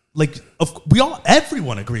 like,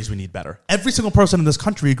 everyone agrees we need better. Every single person in this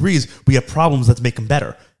country agrees we have problems, let's make them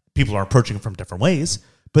better. People are approaching it from different ways.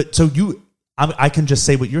 But so I can just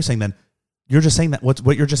say what you're saying then. You're just saying that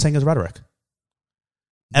what you're just saying is rhetoric.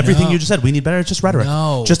 Everything you just said, we need better, it's just rhetoric.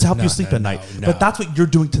 Just to help you sleep at night. But that's what you're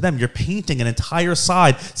doing to them. You're painting an entire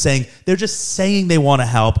side saying they're just saying they want to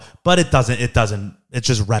help, but it doesn't, it's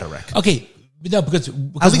just rhetoric. Okay. No, because at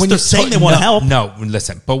least when they're saying they want to help. No,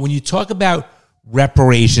 listen. But when you talk about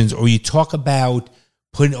reparations or you talk about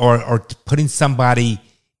putting somebody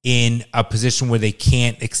in a position where they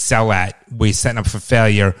can't excel at, where you're setting up for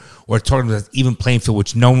failure, or talking about even playing field,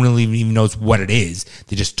 which no one really even knows what it is.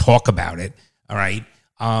 They just talk about it. All right.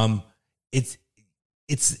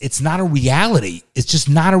 It's not a reality. It's just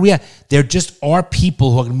not a reality. There just are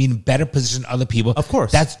people who are going to be in a better position than other people. Of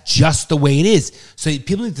course. That's just the way it is. So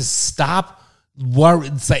people need to stop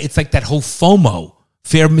worrying. It's like that whole FOMO,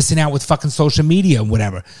 fear of missing out with fucking social media and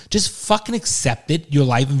whatever. Just fucking accept it, your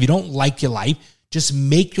life. If you don't like your life, just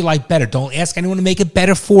make your life better. Don't ask anyone to make it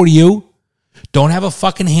better for you. Don't have a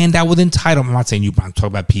fucking handout with entitlement. I'm not saying you, but I'm talking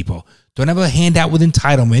about people. Don't have a handout with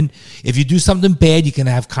entitlement. If you do something bad, you can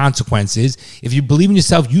have consequences. If you believe in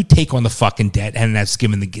yourself, you take on the fucking debt and have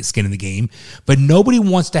skin in the game. But nobody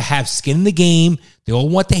wants to have skin in the game. They all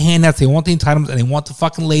want the handouts. They want the entitlements, and they want the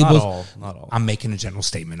fucking labels. Not all. I'm making a general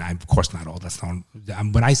statement. Of course, not all. That's not.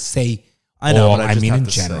 When I say I know, all, but I mean in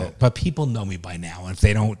general. But people know me by now, and if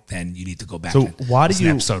they don't, then you need to go back. So why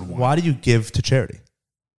do you give to charity?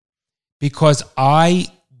 Because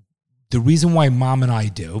the reason why Mom and I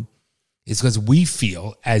do is because we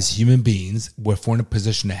feel as human beings, we're in a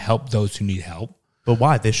position to help those who need help. But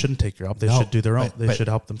why? They shouldn't take your help. They should do their own. They should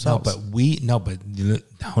help themselves.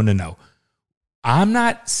 No. I'm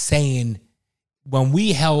not saying when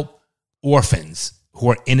we help orphans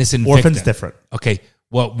who are innocent orphans different. Okay.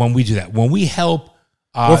 Well, when we do that, when we help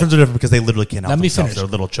orphans are different because they literally can't help themselves. Let me finish.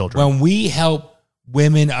 They're little children. When we help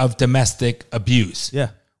women of domestic abuse,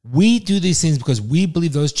 we do these things because we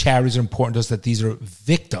believe those charities are important to us, that these are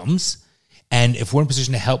victims, And if we're in a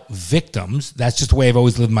position to help victims, that's just the way I've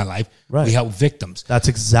always lived my life. Right. We help victims. That's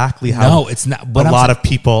exactly how. No, it's not. But a lot of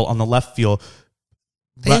people on the left feel.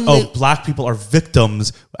 Black people are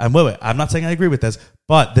victims. And wait, I'm not saying I agree with this,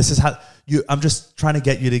 but this is how you. I'm just trying to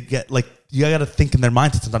get you to get like you got to think in their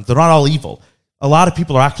mindset. Sometimes they're not all evil. A lot of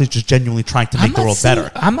people are actually just genuinely trying to make the world better.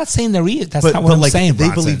 I'm not saying they're evil. That's not what I'm saying. They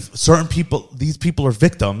believe certain people, these people are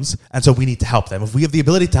victims, and so we need to help them. If we have the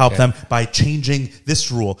ability to help them by changing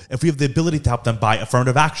this rule, if we have the ability to help them by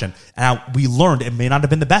affirmative action, and we learned it may not have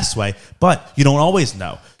been the best way, but you don't always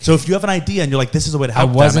know. So if you have an idea and you're like, this is a way to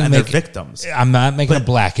help them, and they're victims. I'm not making a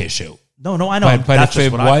black issue. No, I know. But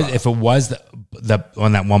if it was the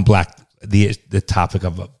on that one black, the topic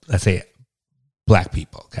of, let's say, black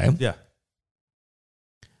people, okay? Yeah.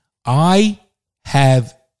 I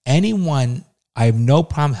have no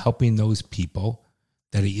problem helping those people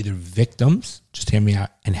that are either victims, just hear me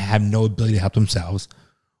out, and have no ability to help themselves,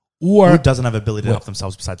 or who doesn't have ability to help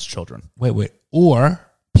themselves besides children. Or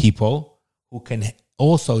people who can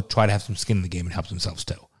also try to have some skin in the game and help themselves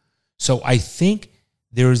too. So I think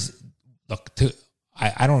I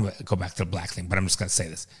don't want to go back to the black thing, but I'm just going to say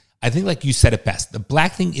this. I think, like you said it best, the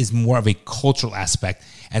black thing is more of a cultural aspect,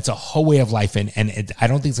 and it's a whole way of life, and I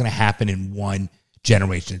don't think it's going to happen in one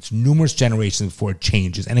generation. It's numerous generations before it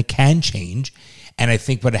changes, and it can change, and I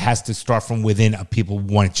think, but it has to start from within of people who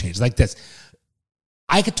want to change. Like this,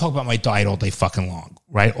 I could talk about my diet all day fucking long,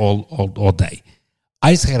 right? All day.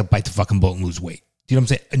 I just got to bite the fucking bullet and lose weight. Do you know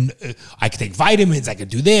what I'm saying? I could take vitamins, I could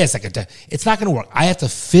do this, it's not going to work. I have to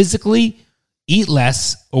physically eat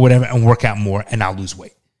less or whatever and work out more, and I'll lose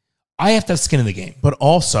weight. I have to have skin in the game. But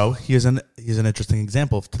also, here's an interesting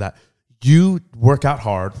example to that. You work out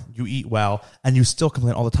hard, you eat well, and you still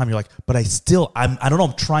complain all the time. You're like, but I don't know,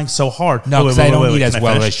 I'm trying so hard. No, because I don't eat as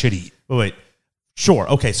well as I should eat. Wait. Sure.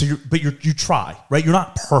 Okay. So you try, right? You're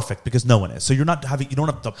not perfect because no one is. So you don't have the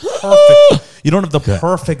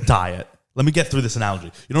perfect diet. Let me get through this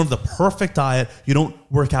analogy. You don't have the perfect diet. You don't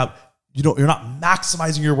work out. You're not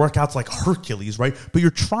maximizing your workouts like Hercules, right? But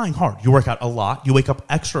you're trying hard. You work out a lot. You wake up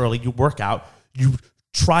extra early. You work out. You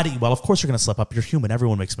try to eat well. Of course, you're going to slip up. You're human.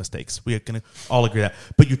 Everyone makes mistakes. We're going to all agree that.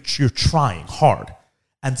 But you're trying hard.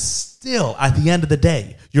 And still, at the end of the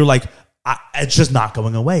day, you're like, it's just not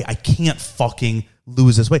going away. I can't fucking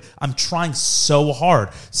lose this weight. I'm trying so hard.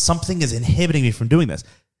 Something is inhibiting me from doing this.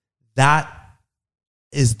 That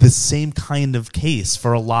is the same kind of case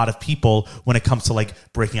for a lot of people when it comes to like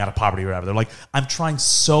breaking out of poverty or whatever. They're like, I'm trying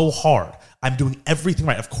so hard. I'm doing everything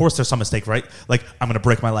right. Of course, there's some mistake, right? Like, I'm going to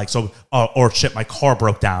break my leg. So, or shit, my car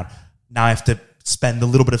broke down. Now I have to spend a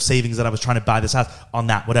little bit of savings that I was trying to buy this house on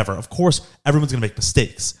that, whatever. Of course, everyone's going to make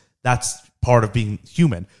mistakes. That's part of being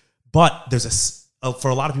human. But there's for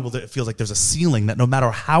a lot of people, it feels like there's a ceiling that no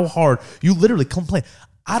matter how hard you literally complain,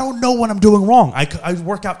 I don't know what I'm doing wrong. I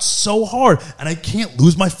work out so hard and I can't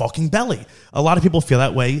lose my fucking belly. A lot of people feel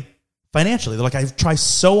that way financially. They're like, I try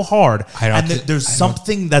so hard and there's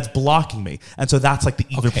something that's blocking me. And so that's like the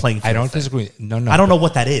even playing field. I don't disagree. No. I don't know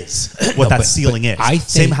what that is, what that ceiling is. I think,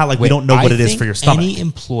 same how like we don't know what it is for your stomach. Any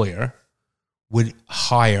employer would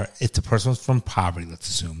hire, if the person was from poverty, let's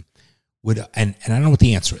assume, and I don't know what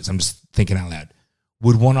the answer is. I'm just thinking out loud.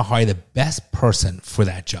 Would want to hire the best person for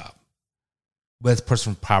that job, whether it's a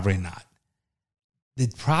person from poverty or not. The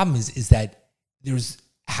problem is that there's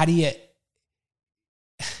how do you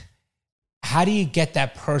get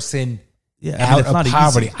that person out of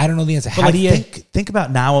poverty? Easy. I don't know the answer. But how do you think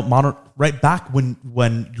about now, modern, right back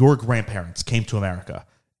when your grandparents came to America,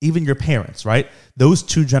 even your parents, right? Those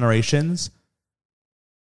two generations,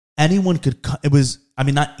 anyone could. It was. I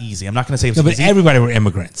mean, not easy. I'm not going to say it was easy. But everybody were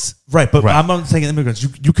immigrants, right? But I'm not saying immigrants.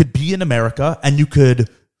 You could be in America and you could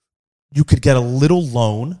get a little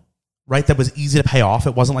loan, right? That was easy to pay off.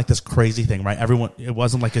 It wasn't like this crazy thing, right? It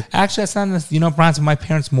wasn't like actually, that's not, Bronson, my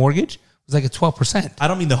parents' mortgage was like a 12%. I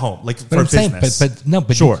don't mean the home, like for a business.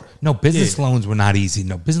 Business loans were not easy.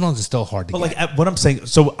 No, business loans are still hard to get. Like what I'm saying,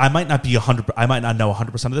 so I might not be 100, I might not know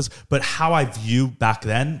 100% of this, but how I view back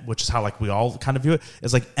then, which is how like we all kind of view it,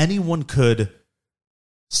 is like anyone could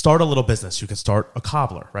start a little business. You could start a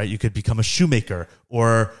cobbler, right? You could become a shoemaker,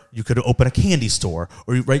 or you could open a candy store,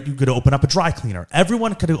 or you could open up a dry cleaner.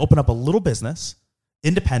 Everyone could open up a little business,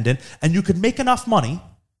 independent, and you could make enough money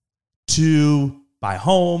to buy a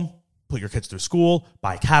home, put your kids through school,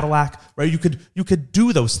 buy a Cadillac, right? You could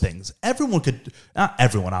do those things. Everyone could, not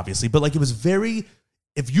everyone obviously, but like it was very,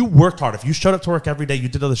 if you worked hard, if you showed up to work every day, you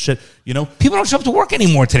did all this shit, People don't show up to work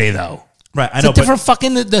anymore today though. Right, I know. It's a different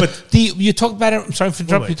fucking you talk about it. I'm sorry for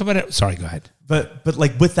interrupting. You talk about it. Sorry, go ahead. But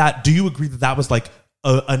like with that, do you agree that was like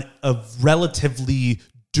a relatively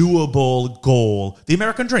doable goal? The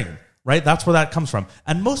American dream, right? That's where that comes from.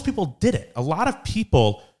 And most people did it. A lot of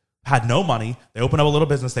people had no money. They opened up a little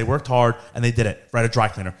business. They worked hard and they did it. Right? A dry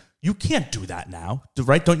cleaner. You can't do that now,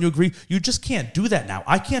 right? Don't you agree? You just can't do that now.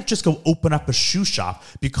 I can't just go open up a shoe shop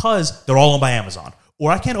because they're all owned by Amazon.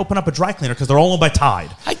 Or I can't open up a dry cleaner because they're all owned by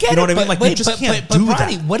Tide. I get you know it, what I mean? Like, but, you just can't but do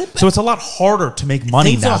Ronnie, that. So it's a lot harder to make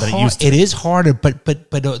money now than it used to. It is harder, but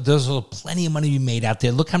there's plenty of money to be made out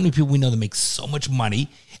there. Look how many people we know that make so much money.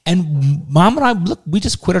 And Mom and I, look, we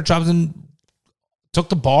just quit our jobs and took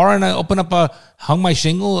the bar, and I hung my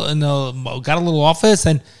shingle and got a little office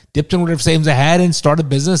and dipped in whatever savings I had and started a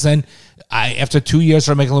business. And after 2 years,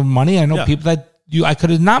 started making a little money. I know people that I could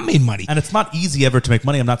have not made money. And it's not easy ever to make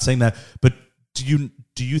money. I'm not saying that, but do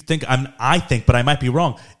you think I think, but I might be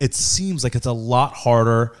wrong. It seems like it's a lot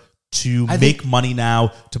harder to make money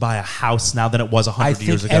now, to buy a house now than it was 100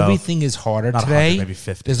 years ago. Everything is harder Not today. 100, maybe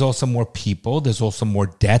 50. There's also more people. There's also more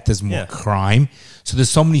debt. There's more crime. So there's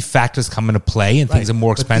so many factors come into play, and things are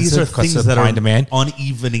more expensive because of supply and demand.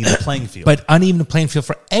 Unevening the playing field. But uneven the playing field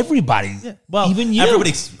for everybody. Yeah. Well, even you.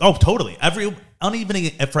 Totally.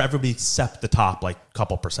 Unevening it for everybody except the top, like,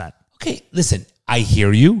 couple percent. Okay, listen, I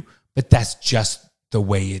hear you, but that's just the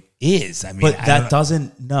way it is. I mean, but that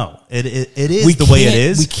doesn't. No, it is the way it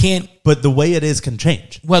is. We can't. But the way it is can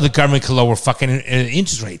change. Well, the government can lower fucking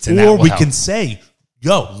interest rates, and or we can say,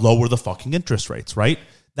 "Yo, lower the fucking interest rates." Right?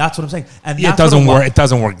 That's what I'm saying. And it doesn't work. It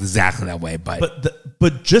doesn't work exactly that way.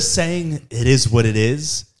 But just saying it is what it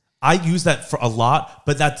is. I use that for a lot,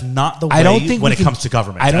 but that's not the way I don't think when it comes to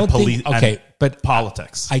government. I don't think. Okay, but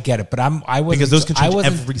politics. I get it, but I wasn't because those can change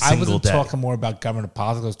every single day. I wasn't talking more about government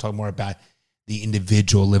politics. I was talking more about the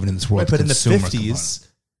individual living in this world. Right, but in the 50s,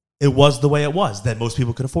 it was the way it was. That most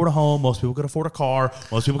people could afford a home, most people could afford a car,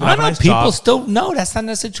 most people could have a nice job. People still no, that's not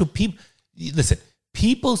necessarily true.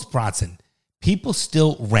 People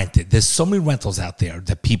still rented. There's so many rentals out there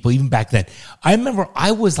that people, even back then. I remember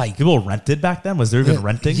I was like... People rented back then? Was there even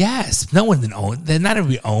renting? Yes. No one owned. They're not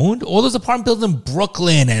everybody owned. All those apartment buildings in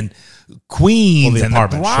Brooklyn and Queens and the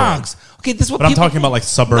Bronx. Sure. Okay, this is what but people... I'm talking about like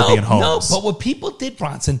suburban homes. No, but what people did,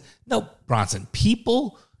 Bronson,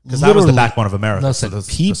 people... Because that was the backbone of America. Listen,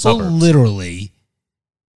 so people literally...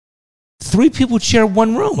 3 people would share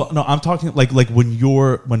one room. Well, no, I'm talking like when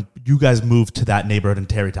you guys moved to that neighborhood in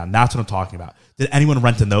Tarrytown. That's what I'm talking about. Did anyone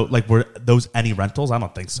rent in those? Like, were those any rentals? I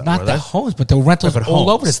don't think so. Not the homes, but there were rentals all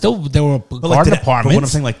over. There were garden apartments. But what I'm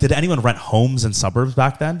saying, like, did anyone rent homes in suburbs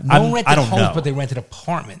back then? No one rented homes, but they rented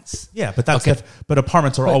apartments. Yeah, but that's but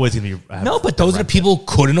apartments are always going to be but those are the people who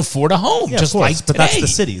couldn't afford a home, just like today. But that's the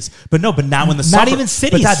cities. But now in the suburbs, not even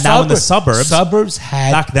cities. But now in the suburbs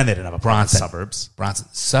had back then they didn't have apartments.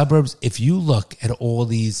 Suburbs. If you look at all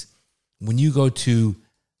these, when you go to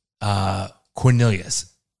Cornelius.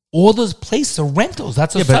 All those places are rentals.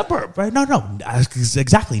 That's a suburb, right? No,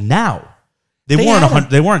 exactly. Now they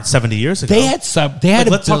weren't 70 years ago. Let's talk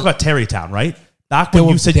about Tarrytown, right? Back when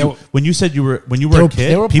you said you were a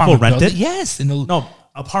kid, people rented. Yes, no,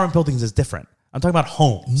 apartment buildings is different. I'm talking about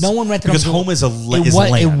homes. No one rented because home is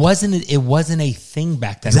land. It wasn't a thing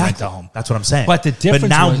back then. Exactly. To rent a home. That's what I'm saying. But the difference. But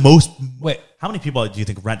now how many people do you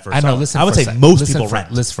think rent for? I know. I would say most people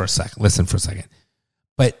rent. Listen for a second.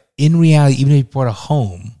 But in reality, even if you bought a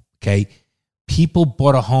home. Okay, people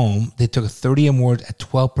bought a home. They took a 30-year mortgage at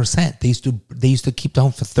 12%. They used to keep the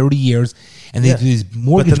home for 30 years, and they do these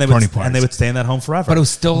mortgage parties, and they would stay in that home forever. But it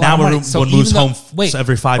was still now one moves home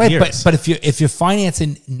every 5 years. But if you're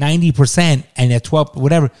financing 90% and at 12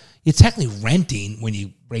 whatever, you're technically renting when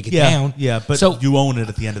you break it down. Yeah, but so, you own it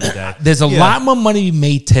at the end of the day. There's a lot more money to be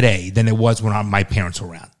made today than there was when my parents were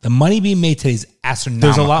around. The money being made today is astronomical.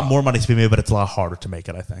 There's a lot more money to be made, but it's a lot harder to make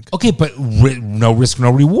it, I think. Okay, but no risk,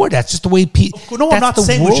 no reward. That's just the way people... No, I'm not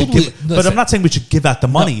saying we should give... But I'm not saying we should give out the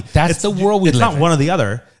money. No, that's the world we live in. It's not one or the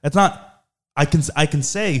other. It's not... I can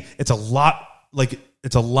say it's a lot... Like...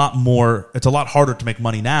 It's a lot harder to make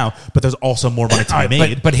money now, but there's also more money to be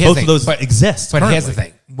made. But both of those exist. But here's the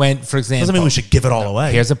thing: when, for example, doesn't mean we should give it all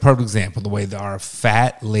away. Here's a perfect example: the way our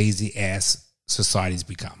fat, lazy ass societies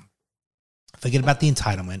become. Forget about the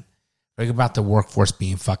entitlement. Forget about the workforce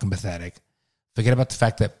being fucking pathetic. Forget about the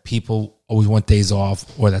fact that people always want days off,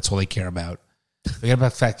 or that's all they care about. Forget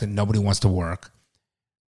about the fact that nobody wants to work.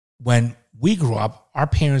 When we grew up, our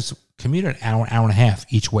parents commuted an hour and a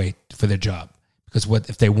half each way for their job. Because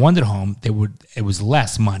if they wanted home, it was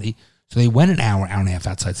less money. So they went an hour and a half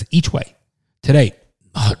outside each way. Today,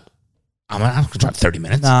 I I'm going to drive 30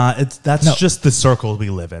 minutes. Nah, that's just the circle we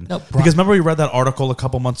live in. No, because remember we read that article a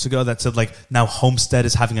couple months ago that said like now Homestead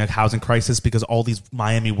is having a housing crisis because all these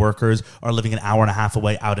Miami workers are living an hour and a half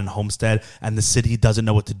away out in Homestead, and the city doesn't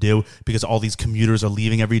know what to do because all these commuters are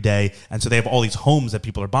leaving every day, and so they have all these homes that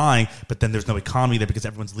people are buying, but then there's no economy there because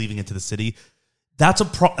everyone's leaving into the city. That's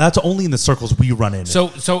only in the circles we run in.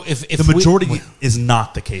 So if the majority is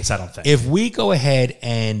not the case, I don't think. If we go ahead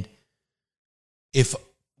and if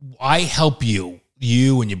I help you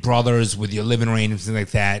and your brothers with your living arrangements and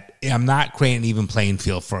things like that, I'm not creating an even playing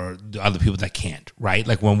field for the other people that can't, right?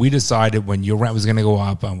 Like when we decided when your rent was going to go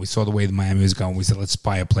up and we saw the way the Miami was going, we said, let's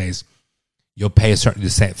buy a place. You'll pay a certain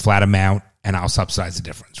flat amount and I'll subsidize the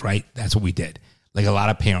difference, right? That's what we did. Like a lot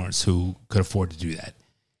of parents who could afford to do that.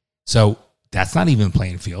 So that's not even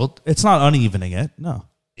playing field. It's not unevening it, no.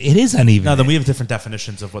 It is uneven. No, then we have different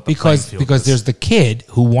definitions of what the playing field because is. there's the kid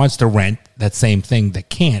who wants to rent that same thing that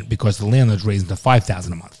can't because the landlord's raising to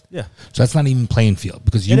 $5,000 a month. Yeah. So that's not even playing field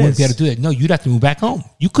because you wouldn't be able to do that. No, you'd have to move back home.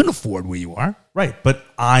 You couldn't afford where you are. Right, but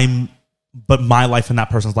my life and that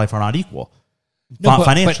person's life are not equal. No,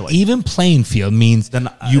 financially. But even playing field means then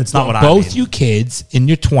it's not what I mean. Both you kids in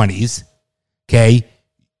your 20s, okay,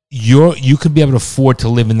 you could be able to afford to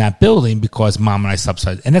live in that building because mom and I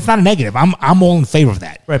subsidize. And that's not a negative. I'm all in favor of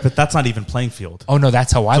that. Right, but that's not even playing field. Oh no,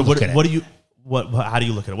 that's how I look at it. How do you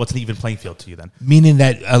look at it? What's an even playing field to you then? Meaning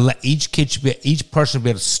that each person should be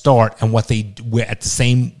able to start and what they were at the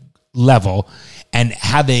same level, and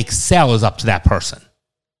how they excel is up to that person.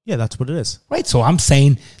 Yeah, that's what it is. Right. So I'm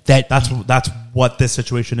saying that that's what this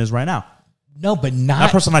situation is right now. No, but not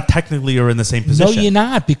that person. I technically are in the same position. No, you're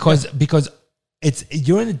not because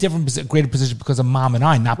you're in a greater position because of mom and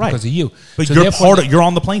I, not because of you. But so you're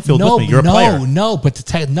on the playing field with me. You're a player. But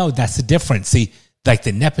that's the difference. See, like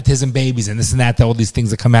the nepotism babies and this and that, all these things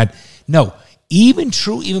that come out. No, even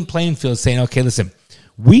playing field is saying, okay, listen,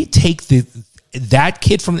 we take that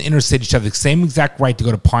kid from the inner city should have the same exact right to go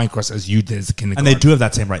to Pinecrest as you did as a kindergarten. And they do have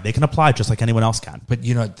that same right. They can apply just like anyone else can. But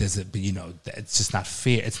it's just not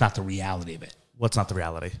fair. It's not the reality of it. What's not the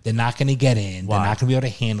reality? They're not going to get in. Why? They're not going to be able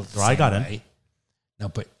to handle it the same way. In. No,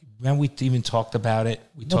 but when we even talked about it,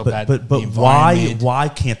 but why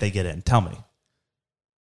can't they get in? Tell me.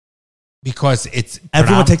 Because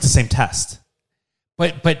everyone takes the same test.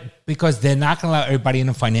 But because they're not going to allow everybody in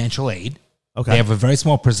on financial aid. Okay. They have a very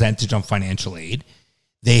small percentage on financial aid.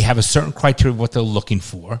 They have a certain criteria of what they're looking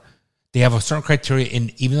for. They have a certain criteria,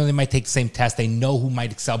 and even though they might take the same test, they know who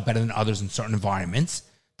might excel better than others in certain environments.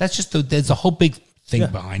 That's just there's a whole big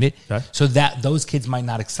thing behind it. Okay. So that those kids might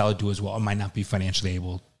not excel or do as well, or might not be financially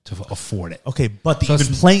able to afford it. Okay, but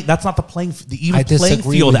that's not the playing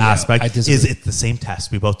field aspect. Is it's the same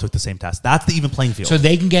test? We both took the same test. That's the even playing field. So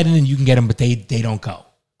they can get in and you can get them, but they don't go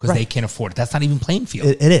because they can't afford it. That's not even playing field.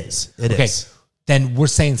 It is. It is. Then we're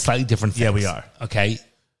saying slightly different things. Yeah, we are. Okay.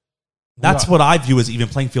 That's what I view as even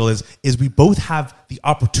playing field is we both have the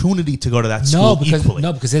opportunity to go to that school equally.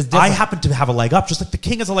 No, because it's different. I happen to have a leg up, just like the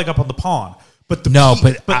king has a leg up on the pawn. But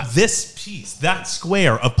this piece, that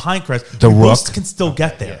square of Pinecrest, the rook can still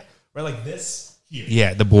get there. Yeah. Right, like this here.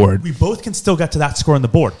 Yeah, the board. We both can still get to that score on the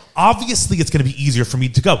board. Obviously, it's going to be easier for me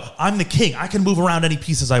to go. I'm the king. I can move around any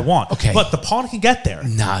pieces I want. Okay. But the pawn can get there.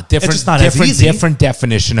 Nah, different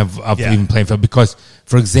definition of even playing field. Because,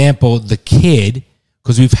 for example, the kid,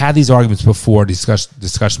 because we've had these arguments before,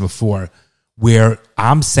 discussion before, where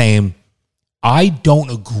I'm saying I don't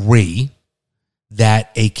agree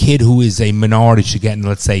that a kid who is a minority should get in,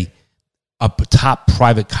 let's say, a top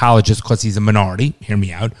private college just because he's a minority. Hear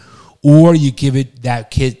me out. Or you give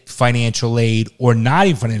that kid financial aid or not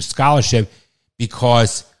even financial scholarship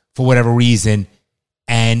because for whatever reason,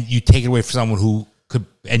 and you take it away from someone who could,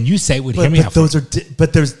 and you say, hear me out.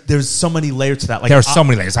 But there's so many layers to that. Like there are so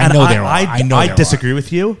many layers. I know there are. I disagree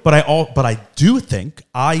with you, but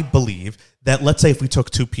I believe that let's say if we took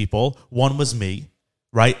two people, one was me,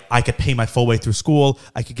 right? I could pay my full way through school.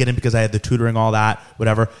 I could get in because I had the tutoring, all that,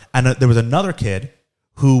 whatever. And there was another kid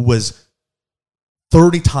who was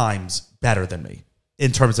 30 times better than me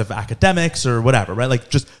in terms of academics or whatever, right? Like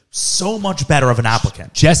just so much better of an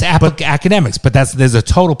applicant. Just academics, but there's a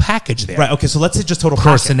total package there. Right, okay, so let's say just total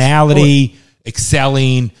personality,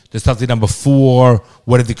 excelling, the stuff they've done before,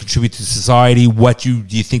 what did they contribute to society, what do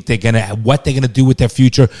you think they're gonna do with their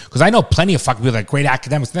future? Because I know plenty of fucking people that are great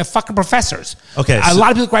academics, and they're fucking professors. Okay. A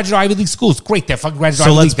lot of people graduate Ivy League schools. Great, they're fucking graduate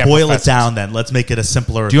Ivy League. So let's boil it down then. Let's make it a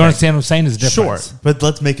simpler Do you understand what I'm saying? There's a difference. Sure, but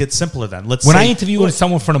let's make it simpler then. When I interview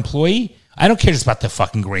someone for an employee, I don't care just about the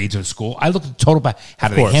fucking grades of school. I look at the total about how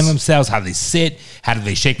do they handle themselves, how do they sit, how do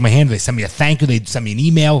they shake my hand, do they send me a thank you, they send me an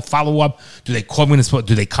email, follow up, do they call me,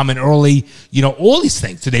 do they come in early, all these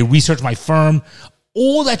things. Do they research my firm?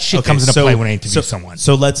 All that shit comes into play when I interview someone.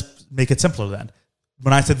 So let's make it simpler then.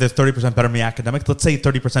 When I said they're 30% better in the academics, let's say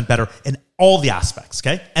 30% better in all the aspects,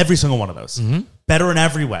 okay? Every single one of those. Mm-hmm. Better in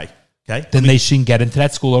every way, okay? Then they shouldn't get into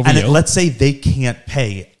that school over you. And let's say they can't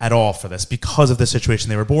pay at all for this because of the situation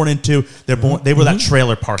they were born into. They were that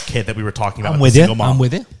trailer park kid that we were talking about. I'm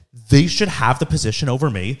with you. They should have the position over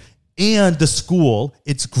me. And the school,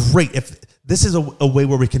 it's great. If this is a way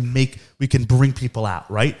where we can bring people out,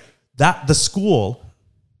 right? That the school...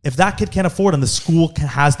 If that kid can't afford and the school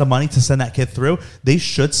has the money to send that kid through, they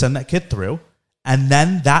should send that kid through. And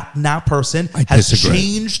then that person has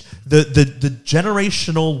changed the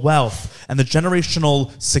generational wealth and the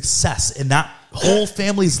generational success in that whole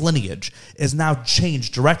family's lineage is now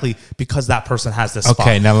changed directly because that person has this spot.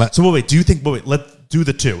 Okay, now let's do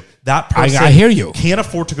the two. That person I hear you. Can't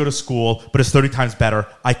afford to go to school, but is 30 times better.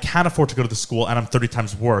 I can't afford to go to the school and I'm 30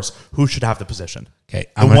 times worse. Who should have the position? Okay,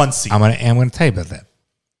 one seat. I'm going to tell you about that.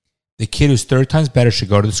 The kid who's 30 times better should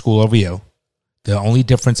go to the school over you. The only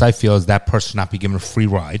difference I feel is that person should not be given a free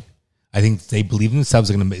ride. I think they believe in themselves,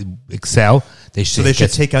 they're going to excel. They should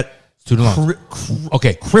take out student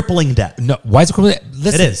loans. Crippling debt. No, why is it crippling debt?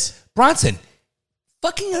 Listen, it is. Bronson,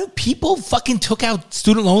 people took out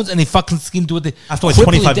student loans and they fucking schemed to it. After like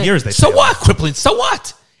 25 years, they So what? Crippling. So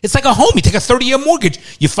what? It's like a home. You take a 30-year mortgage.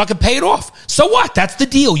 You fucking pay it off. So what? That's the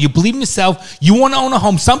deal. You believe in yourself. You want to own a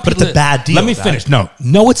home. But it's a bad deal. Let me finish. No,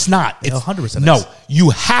 it's not. It's 100%. No, you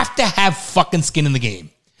have to have fucking skin in the game.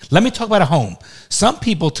 Let me talk about a home. Some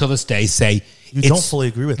people to this day say... You don't fully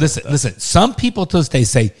agree with that. Listen. Some people to this day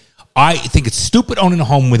say, I think it's stupid owning a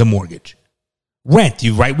home with a mortgage. Rent.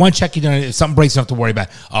 You write one check. If something breaks, you don't have to worry about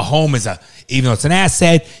it. A home is even though it's an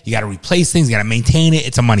asset, you got to replace things. You got to maintain it.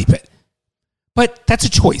 It's a money pit. But that's a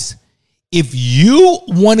choice. If you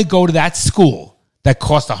want to go to that school that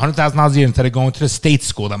costs $100,000 a year instead of going to the state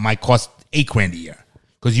school that might cost $8,000 a year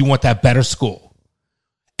because you want that better school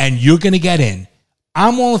and you're going to get in,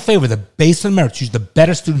 I'm all in favor that based on merit, the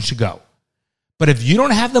better student should go. But if you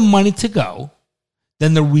don't have the money to go,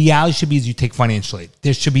 then the reality should be is you take financial aid.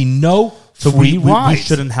 There should be no free rides. We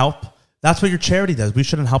shouldn't help. That's what your charity does. We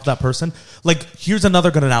shouldn't help that person. Like, here's another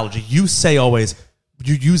good analogy. You say always...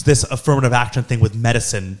 You use this affirmative action thing with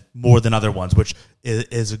medicine more than other ones, which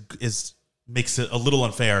is makes it a little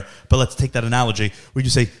unfair. But let's take that analogy where you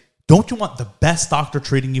say, "Don't you want the best doctor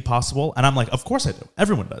treating you possible?" And I'm like, "Of course I do.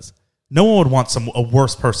 Everyone does. No one would want a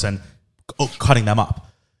worse person cutting them up."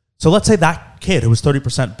 So let's say that kid who was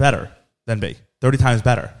 30% better than me, 30 times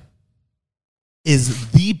better, is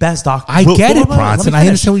the best doctor. I get it, Bronson. I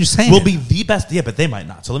understand what you're saying. Will be the best. Yeah, but they might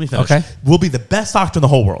not. So let me finish. Okay. Will be the best doctor in the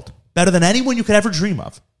whole world. Better than anyone you could ever dream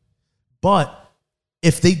of. But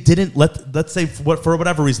if they didn't, let's say for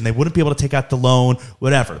whatever reason, they wouldn't be able to take out the loan,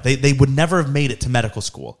 whatever. They would never have made it to medical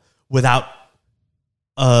school without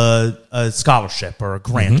a scholarship or a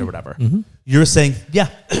grant or whatever. Mm-hmm. You're saying, yeah,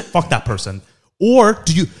 fuck that person. Or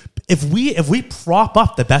do you... If we prop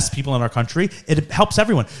up the best people in our country, it helps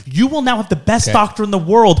everyone. You will now have the best doctor in the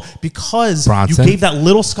world because Bronson, you gave that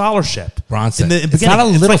little scholarship. Bronson, it's not a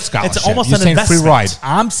little scholarship. It's almost You're an investment. Free ride.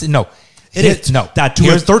 It is. No. That to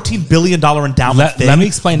a $13 billion endowment let me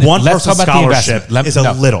explain this. One person's scholarship is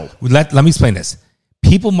a little. Let me explain this.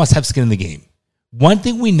 People must have skin in the game. One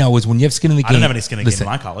thing we know is when you have skin in the game. I didn't have any skin in the game in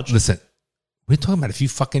my college. Listen. We're talking about if you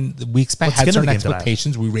we expect had certain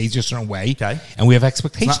expectations, we raise you a certain way, and we have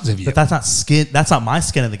expectations of you. But that's not skin. That's not my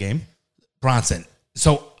skin in the game, Bronson.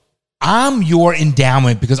 So I'm your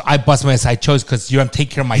endowment because I busted my ass. I chose because I'm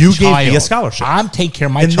taking care of my child. You gave me a scholarship. I'm taking care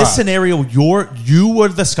of my child. In this scenario, you were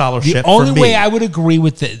the scholarship. The only way I would agree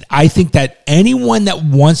with it, I think that anyone that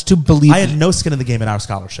wants to believe, I had no skin in the game in our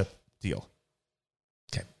scholarship deal.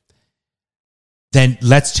 Okay, then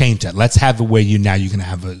let's change that. Let's have the way you're going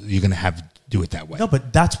to have. Do it that way. No,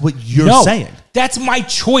 but that's what you're saying. That's my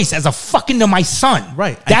choice as a fucking to my son.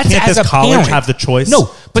 Right. That's can't as this a college parent. have the choice?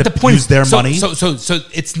 No, but the point use is their money. So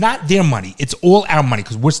it's not their money. It's all our money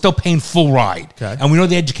because we're still paying full ride, and we know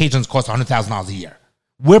the educations cost $100,000 a year.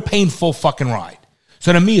 We're paying full fucking ride.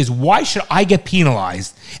 So to me is why should I get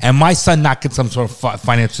penalized and my son not get some sort of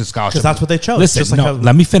financial scholarship? Because that's what they chose. Listen,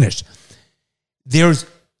 let me finish. There's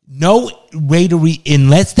no rate of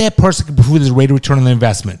unless that person can prove there's a rate of return on the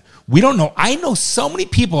investment. We don't know. I know so many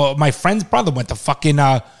people. My friend's brother went to fucking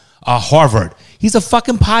Harvard. He's a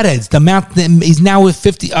fucking pothead. He's now with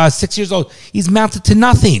 6 years old. He's mounted to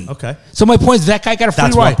nothing. Okay. So my point is that guy got a free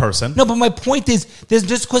That's ride. one person. No, but my point is, there's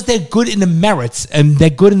just because they're good in the merits and they're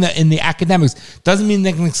good in the academics doesn't mean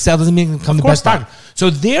they can excel. Doesn't mean they can become the best doctor. So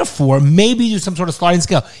therefore, maybe do some sort of sliding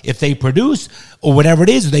scale. If they produce or whatever it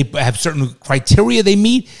is, or they have certain criteria they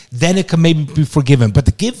meet, then it can maybe be forgiven. But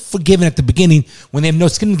to give forgiven at the beginning when they have no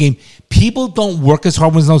skin in the game, people don't work as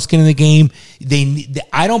hard when there's no skin in the game.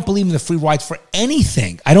 I don't believe in the free rides for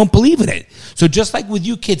anything. I don't believe in it. So just like with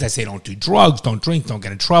you kids, I say don't do drugs, don't drink, don't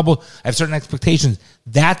get in trouble. I have certain expectations.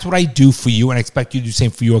 That's what I do for you, and I expect you to do the same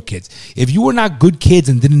for your kids. If you were not good kids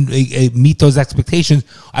and didn't meet those expectations,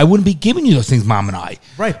 I wouldn't be giving you those things, Mom and I.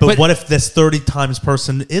 Right, but what if this 30 times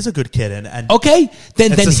person is a good kid and okay,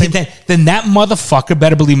 then that motherfucker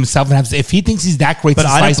better believe himself and have. If he thinks he's that great,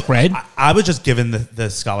 sliced bread. I was just given the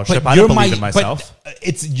scholarship. I don't believe in myself.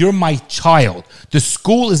 But you're my child. The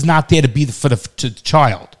school is not there to be for the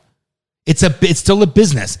child. It's still a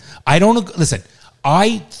business. I don't listen.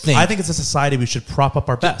 I think as a society we should prop up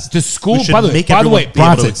our best. The school, by the way,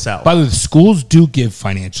 the schools do give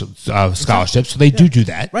financial scholarships, so they do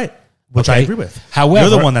that, right? Which I agree with. However,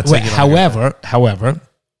 you're the one that's saying however,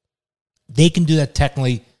 they can do that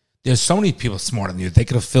technically. There's so many people smarter than you. They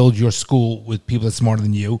could have filled your school with people that's smarter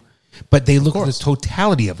than you, but they look at the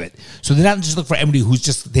totality of it. So they're not just looking for everybody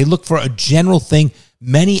they look for a general thing,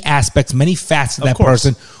 many aspects, many facets of that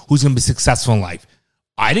person who's going to be successful in life.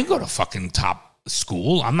 I didn't go to fucking top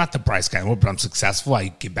school. I'm not the brightest guy, but I'm successful. I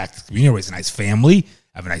give back to the community, raise a nice family,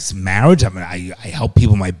 I have a nice marriage. I help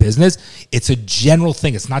people in my business. It's a general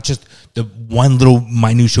thing. It's not just the one little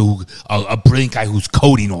minutia a brilliant guy who's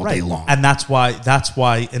coding all day long. And that's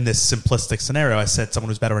why in this simplistic scenario, I said someone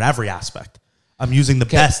who's better in every aspect. I'm using the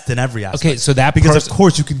best in every aspect. Okay, so that because of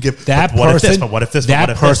course you can give that what person. If this, but what if this? That but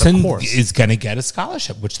what if person this, of course. is going to get a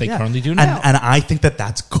scholarship, which they currently do now. And I think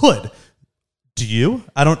that's good. Do you?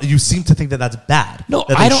 I don't. You seem to think that that's bad. No,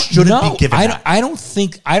 that I don't. Shouldn't be given. I don't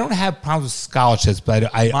think. I don't have problems with scholarships,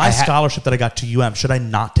 but my scholarship that I got to UM, should I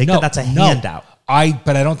not take that? That's a handout.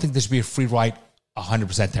 But I don't think there should be a free ride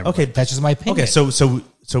 100% to everybody. Okay, that's just my opinion.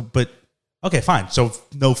 Okay, but okay, fine. So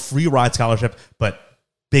no free ride scholarship, but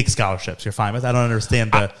big scholarships. You're fine with? I don't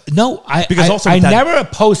understand the. I never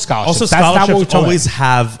oppose scholarships. Also, scholarships always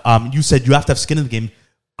have. You said you have to have skin in the game.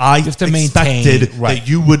 I expected that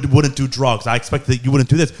you wouldn't do drugs. I expected that you wouldn't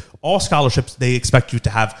do this. All scholarships, they expect you to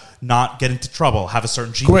have not get into trouble, have a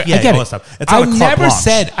certain GPA, I get all that stuff. It's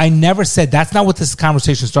not I never said that's not what this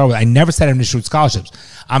conversation started with. I never said I have an issue with scholarships.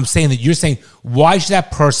 I'm saying that you're saying, why should that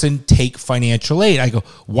person take financial aid? I go,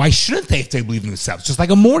 why shouldn't they if they believe in themselves? Just like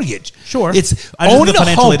a mortgage. Sure. It's owning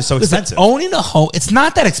a home. Aid is so expensive. Owning a home, it's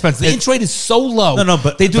not that expensive. The interest rate is so low. No,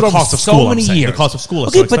 but they do it over so many years. The cost of school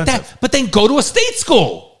is so expensive. But then go to a state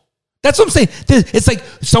school. That's what I'm saying. It's like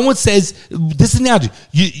someone says, this is an analogy.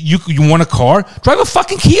 You want a car? Drive a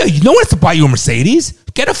fucking Kia. No one has to buy you a Mercedes.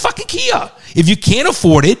 Get a fucking Kia. If you can't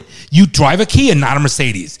afford it, you drive a Kia, not a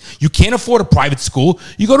Mercedes. You can't afford a private school,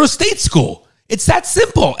 you go to a state school. It's that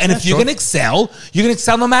simple. And if you're going to excel, you're going to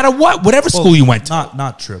excel no matter what, whatever school you went to.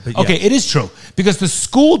 Not true. But okay, it is true. Because the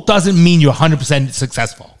school doesn't mean you're 100%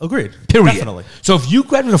 successful. Agreed. Period. Definitely. So if you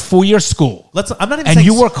graduate a 4-year school I'm not even and saying,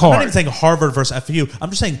 you work hard. I'm not even saying Harvard versus FU. I'm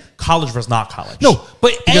just saying college versus not college. No,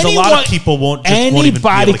 but because a lot of people won't even be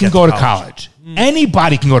able to can go to college.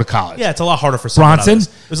 Anybody can go to college. Yeah, it's a lot harder for someone else.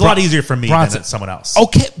 It was a lot easier for me than someone else.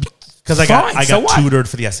 Okay. Because I got tutored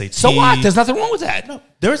for the SAT. So what? There's nothing wrong with that. No,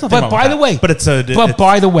 there is nothing wrong with that. By the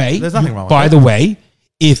way, there's nothing wrong with that. By the way,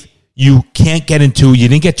 if you can't get you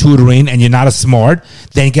didn't get tutoring and you're not as smart,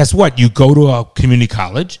 then guess what? You go to a community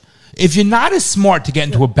college. If you're not as smart to get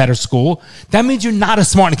into a better school, that means you're not as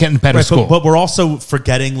smart to get into a better school. But we're also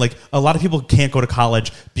forgetting, like, a lot of people can't go to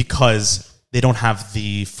college because they don't have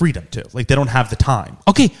the freedom to. Like, they don't have the time.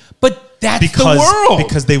 Okay, but that's the world.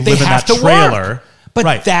 Because they live in that trailer.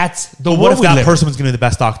 But that's the world. What if that person was going to be the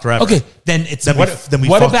best doctor ever? Okay, then it's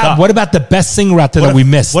what about the best singer out there that we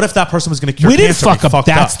missed? What if that person was going to cure cancer? We didn't fuck up.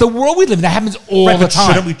 That's the world we live in. That happens all the time.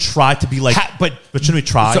 Shouldn't we try to be like? But shouldn't we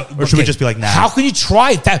try? Or should we just be like, nah? How can you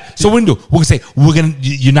try it? So we're gonna say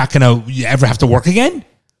you're not gonna ever have to work again.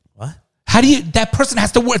 What? How do you? That person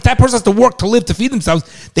has to work. If that person has to work to live to feed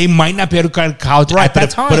themselves, they might not be able to go to college at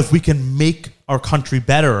that time. But if we can make our country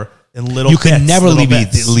better in little, you can never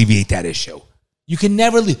alleviate that issue. You can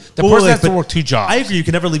never leave. The person has to work 2 jobs. I agree. You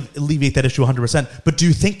can never alleviate that issue 100%. But do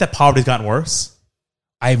you think that poverty has gotten worse?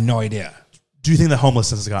 I have no idea. Do you think that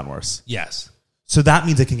homelessness has gotten worse? Yes. So that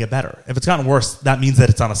means it can get better. If it's gotten worse, that means that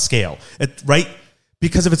it's on a scale, right?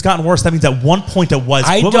 Because if it's gotten worse, that means at one point it was.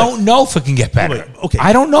 I don't know if it can get better. Wait, okay.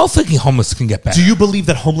 I don't know if homeless can get better. Do you believe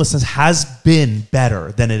that homelessness has been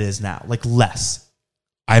better than it is now? Like less?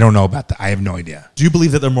 I don't know about that. I have no idea. Do you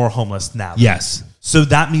believe that they're more homeless now? Yes. So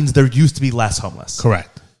that means there used to be less homeless.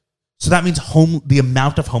 Correct. So that means the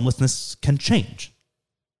amount of homelessness can change.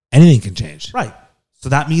 Anything can change. Right. So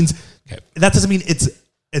that means that doesn't mean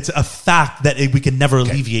it's a fact that we can never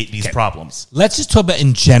alleviate these problems. Let's just talk about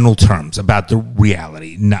in general terms about the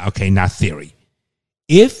reality. Not theory.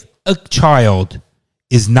 If a child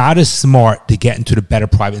is not as smart to get into the better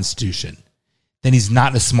private institution, then he's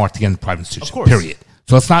not as smart to get into the private institution. Of course. Period.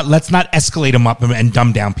 So let's not escalate them up and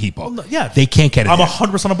dumb down people. Well, yeah, they can't get it. I'm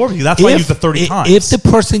 100% on board with you. That's why I used the 30 times.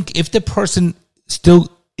 If the person still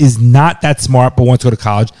is not that smart but wants to go to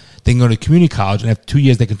college, they can go to community college, and after 2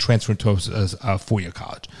 years they can transfer into a 4-year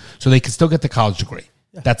college. So they can still get the college degree.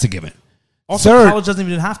 Yeah. That's a given. Also, college doesn't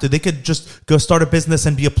even have to. They could just go start a business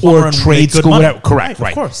and be a plumber or and trade make good school. money. Whatever. Correct. Right.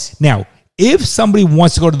 Of course. Now, if somebody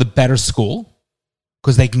wants to go to the better school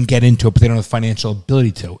because they can get into it, but they don't have the financial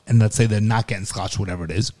ability to, and let's say they're not getting scholarship, whatever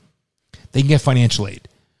it is, they can get financial aid.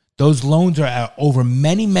 Those loans are out over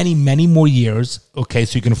many, many, many more years, okay,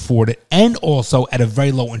 so you can afford it, and also at a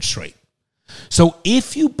very low interest rate. So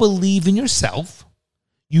if you believe in yourself,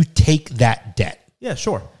 you take that debt. Yeah,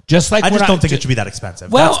 sure. Just like I just don't think it should be that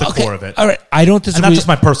expensive. Well, that's the core of it. All right, I don't disagree. And that's just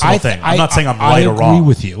my personal thing. I'm not saying I'm right or wrong. I agree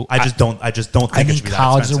with you. I just don't think it should be that expensive. I think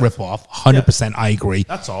college is a ripoff. 100%. I agree.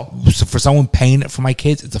 That's all. So for someone paying it for my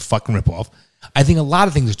kids, it's a fucking ripoff. I think a lot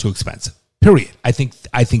of things are too expensive. Period. I think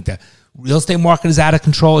the real estate market is out of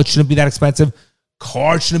control. It shouldn't be that expensive.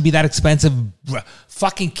 Cars shouldn't be that expensive.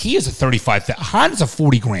 Fucking Kias are $35,000. Hondas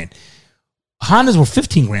are $40,000. Hondas were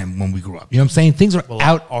 $15,000 when we grew up. You know what I'm saying? Things are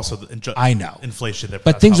out. Also, I know inflation,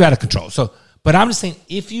 but things are out of control. So, but I'm just saying,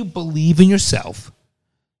 if you believe in yourself,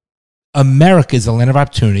 America is a land of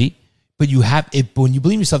opportunity. But you have it. But when you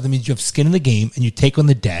believe in yourself, that means you have skin in the game and you take on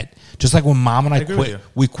the debt. Just like when Mom and I quit,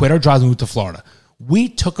 we quit our jobs and moved to Florida. We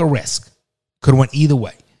took a risk. Could have went either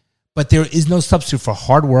way. But there is no substitute for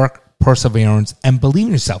hard work, perseverance, and believe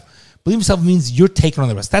in yourself. Believe in yourself means you're taking on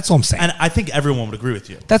the risk. That's all I'm saying. And I think everyone would agree with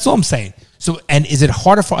you. That's all I'm saying. So, and is it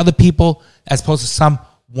harder for other people as opposed to some?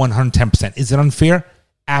 110%. Is it unfair?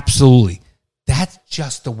 Absolutely. That's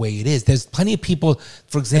just the way it is. There's plenty of people,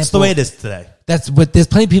 for example. It's the way it is today. But there's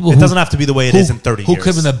plenty of people It doesn't have to be the way it is in 30 years. Who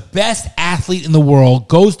could have been the best athlete in the world,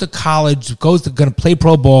 goes to college, going to play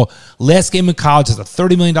pro ball, last game in college has a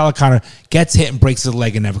 $30 million contract, gets hit and breaks his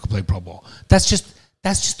leg and never could play pro ball. That's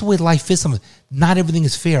just the way life is. Not everything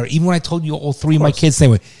is fair. Even when I told you all three of my kids,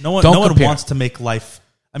 same way. No one wants to make life.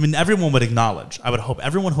 I mean, everyone would acknowledge. I would hope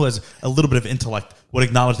everyone who has a little bit of intellect would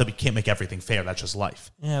acknowledge that we can't make everything fair. That's just life.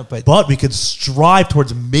 Yeah, but we could strive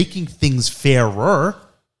towards making things fairer.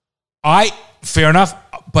 Fair enough.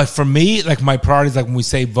 But for me, like my priorities, like when we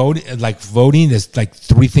say voting, there's like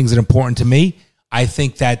three things that are important to me. I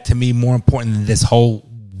think that to me, more important than this whole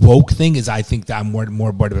woke thing is I think that I'm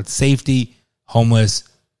more worried about safety, homeless,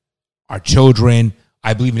 our children.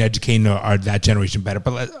 I believe in educating that generation better.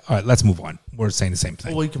 But all right, let's move on. We're saying the same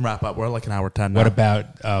thing. Well, you can wrap up. We're like an hour 10 now. What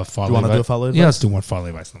about fatherly advice? Do you want to do a fatherly advice? Yeah, let's do one fatherly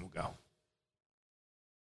advice and then we'll go.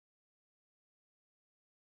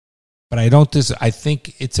 But I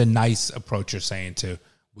think it's a nice approach you're saying to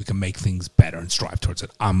we can make things better and strive towards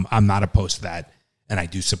it. I'm not opposed to that, and I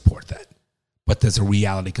do support that. But there's a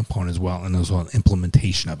reality component as well, and there's an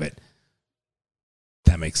implementation of it.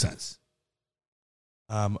 That makes sense.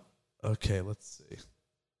 Okay, let's see.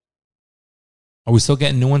 Are we still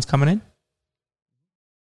getting new ones coming in?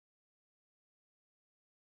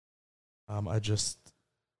 Well,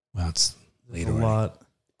 it's later. A lot.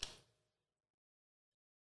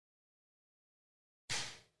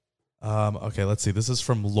 Okay, let's see. This is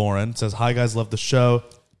from Lauren. It says, "Hi guys, love the show."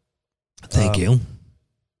 Thank you.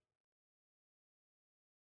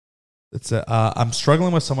 It's I'm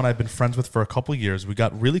struggling with someone I've been friends with for a couple years. We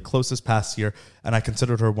got really close this past year, and I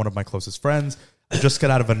considered her one of my closest friends. I just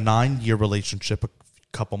got out of a 9-year relationship a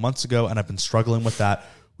couple months ago, and I've been struggling with that.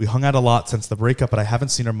 We hung out a lot since the breakup, but I haven't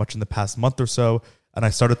seen her much in the past month or so, and I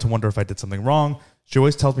started to wonder if I did something wrong. She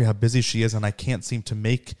always tells me how busy she is, and I can't seem to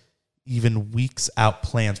make even weeks out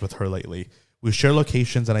plans with her lately. We share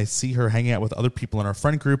locations, and I see her hanging out with other people in our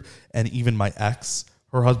friend group, and even my ex.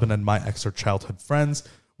 Her husband and my ex are childhood friends.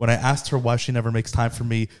 When I asked her why she never makes time for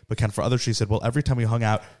me but can for others, she said, well, every time we hung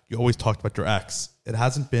out, you always talked about your ex. It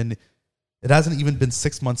hasn't even been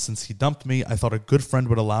 6 months since he dumped me. I thought a good friend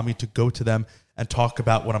would allow me to go to them and talk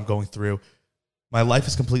about what I'm going through. My life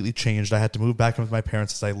has completely changed. I had to move back in with my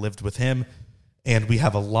parents as I lived with him, and we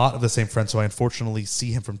have a lot of the same friends, so I unfortunately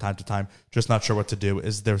see him from time to time, just not sure what to do.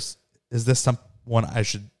 Is this someone I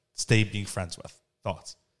should stay being friends with.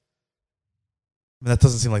 Thoughts? I mean, that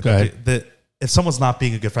doesn't seem like Go that. If someone's not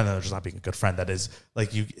being a good friend, then they're just not being a good friend. That is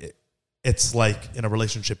like it's like in a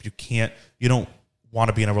relationship, you don't want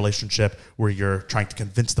to be in a relationship where you're trying to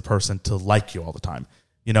convince the person to like you all the time.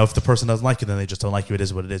 You know, if the person doesn't like you, then they just don't like you. It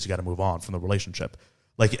is what it is. You got to move on from the relationship.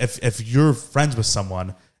 Like if you're friends with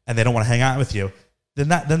someone and they don't want to hang out with you, then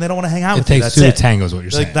they don't want to hang out with you. It takes two to tango is what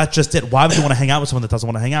you're saying. Like, that's just it. Why would you want to hang out with someone that doesn't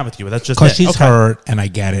want to hang out with you? That's just because she's hurt, and I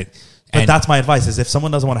get it. But that's my advice: is if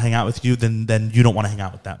someone doesn't want to hang out with you, then you don't want to hang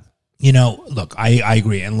out with them. You know, look, I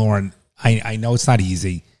agree. And Lauren, I know it's not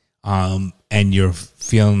easy. And you're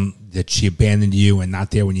feeling that she abandoned you and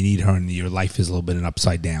not there when you need her, and your life is a little bit an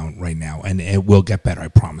upside down right now. And it will get better, I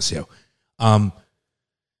promise you.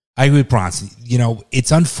 I agree with Bronson. You know,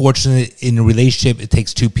 it's unfortunate in a relationship, it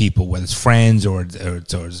takes two people, whether it's friends or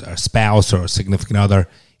a spouse or a significant other.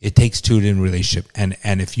 It takes two in a relationship. And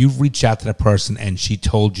if you reach out to that person and she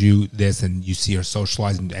told you this and you see her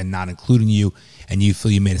socializing and not including you, and you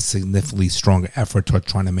feel you made a significantly stronger effort toward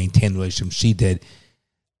trying to maintain the relationship she did,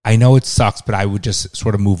 I know it sucks, but I would just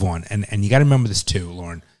sort of move on. And you got to remember this too,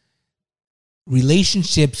 Lauren.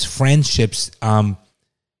 Relationships, friendships,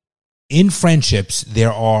 in friendships,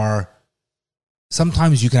 there are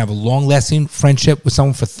sometimes you can have a long-lasting friendship with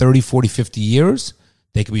someone for 30, 40, 50 years.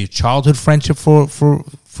 They could be a childhood friendship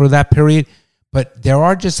for that period. But there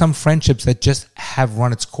are just some friendships that just have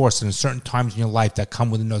run its course, and at certain times in your life that come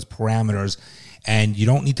within those parameters. And you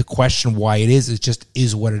don't need to question why it is. It just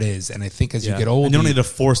is what it is. And I think as you get older, and you don't need to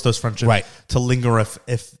force those friendships to linger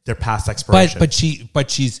if they're past expiration. But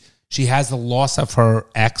she has the loss of her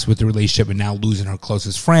ex with the relationship and now losing her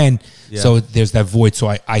closest friend. Yeah. So there's that void.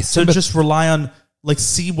 So so just rely on, like,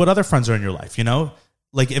 see what other friends are in your life. You know,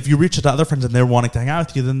 like if you reach out to other friends and they're wanting to hang out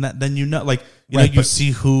with you, then you know, like you see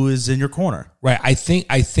who is in your corner. Right. I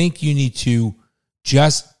think you need to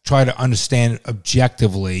just try to understand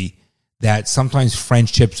objectively that sometimes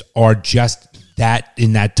friendships are just that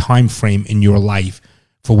in that time frame in your life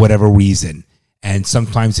for whatever reason. And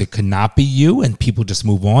sometimes it could not be you and people just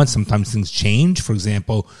move on. Sometimes things change. For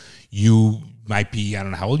example, you might be, I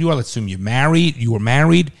don't know how old you are. Let's assume you were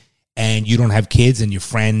married and you don't have kids and your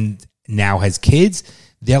friend now has kids.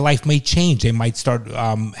 Their life may change. They might start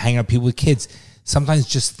hanging out with people with kids. Sometimes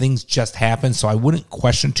just things just happen. So I wouldn't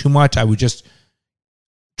question too much. I would just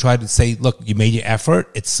try to say, look, you made your effort.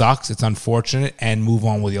 It sucks. It's unfortunate, and move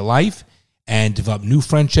on with your life and develop new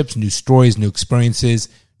friendships, new stories, new experiences,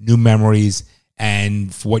 new memories.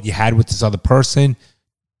 And for what you had with this other person,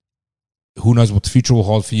 who knows what the future will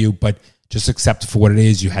hold for you, but just accept it for what it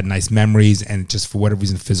is. You had nice memories, and just for whatever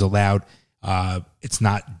reason fizzled out. It's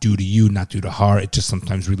not due to you, not due to her. It just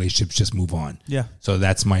sometimes relationships just move on. Yeah. So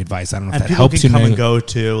that's my advice. I don't know if and that helps you. Come and go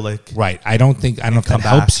too, like right. I don't know if that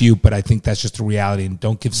helps you, but I think that's just the reality. And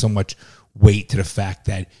don't give so much weight to the fact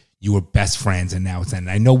that you were best friends and now it's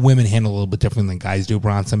ended. I know women handle a little bit differently than guys do,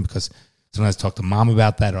 Bronson, because sometimes I talk to mom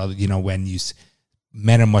about that, or when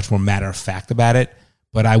men are much more matter of fact about it.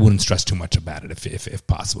 But I wouldn't stress too much about it if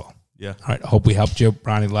possible. Yeah. All right. Hope we helped you,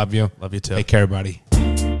 Ronnie. Love you. Love you too. Take care, buddy.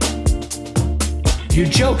 You're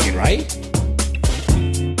joking, right?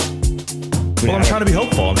 Well, I'm trying to be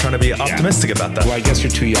hopeful. I'm trying to be optimistic about that. Well, I guess you're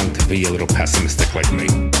too young to be a little pessimistic like me.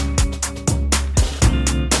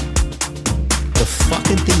 The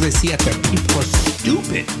fucking things I see out there, people are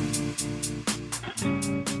stupid.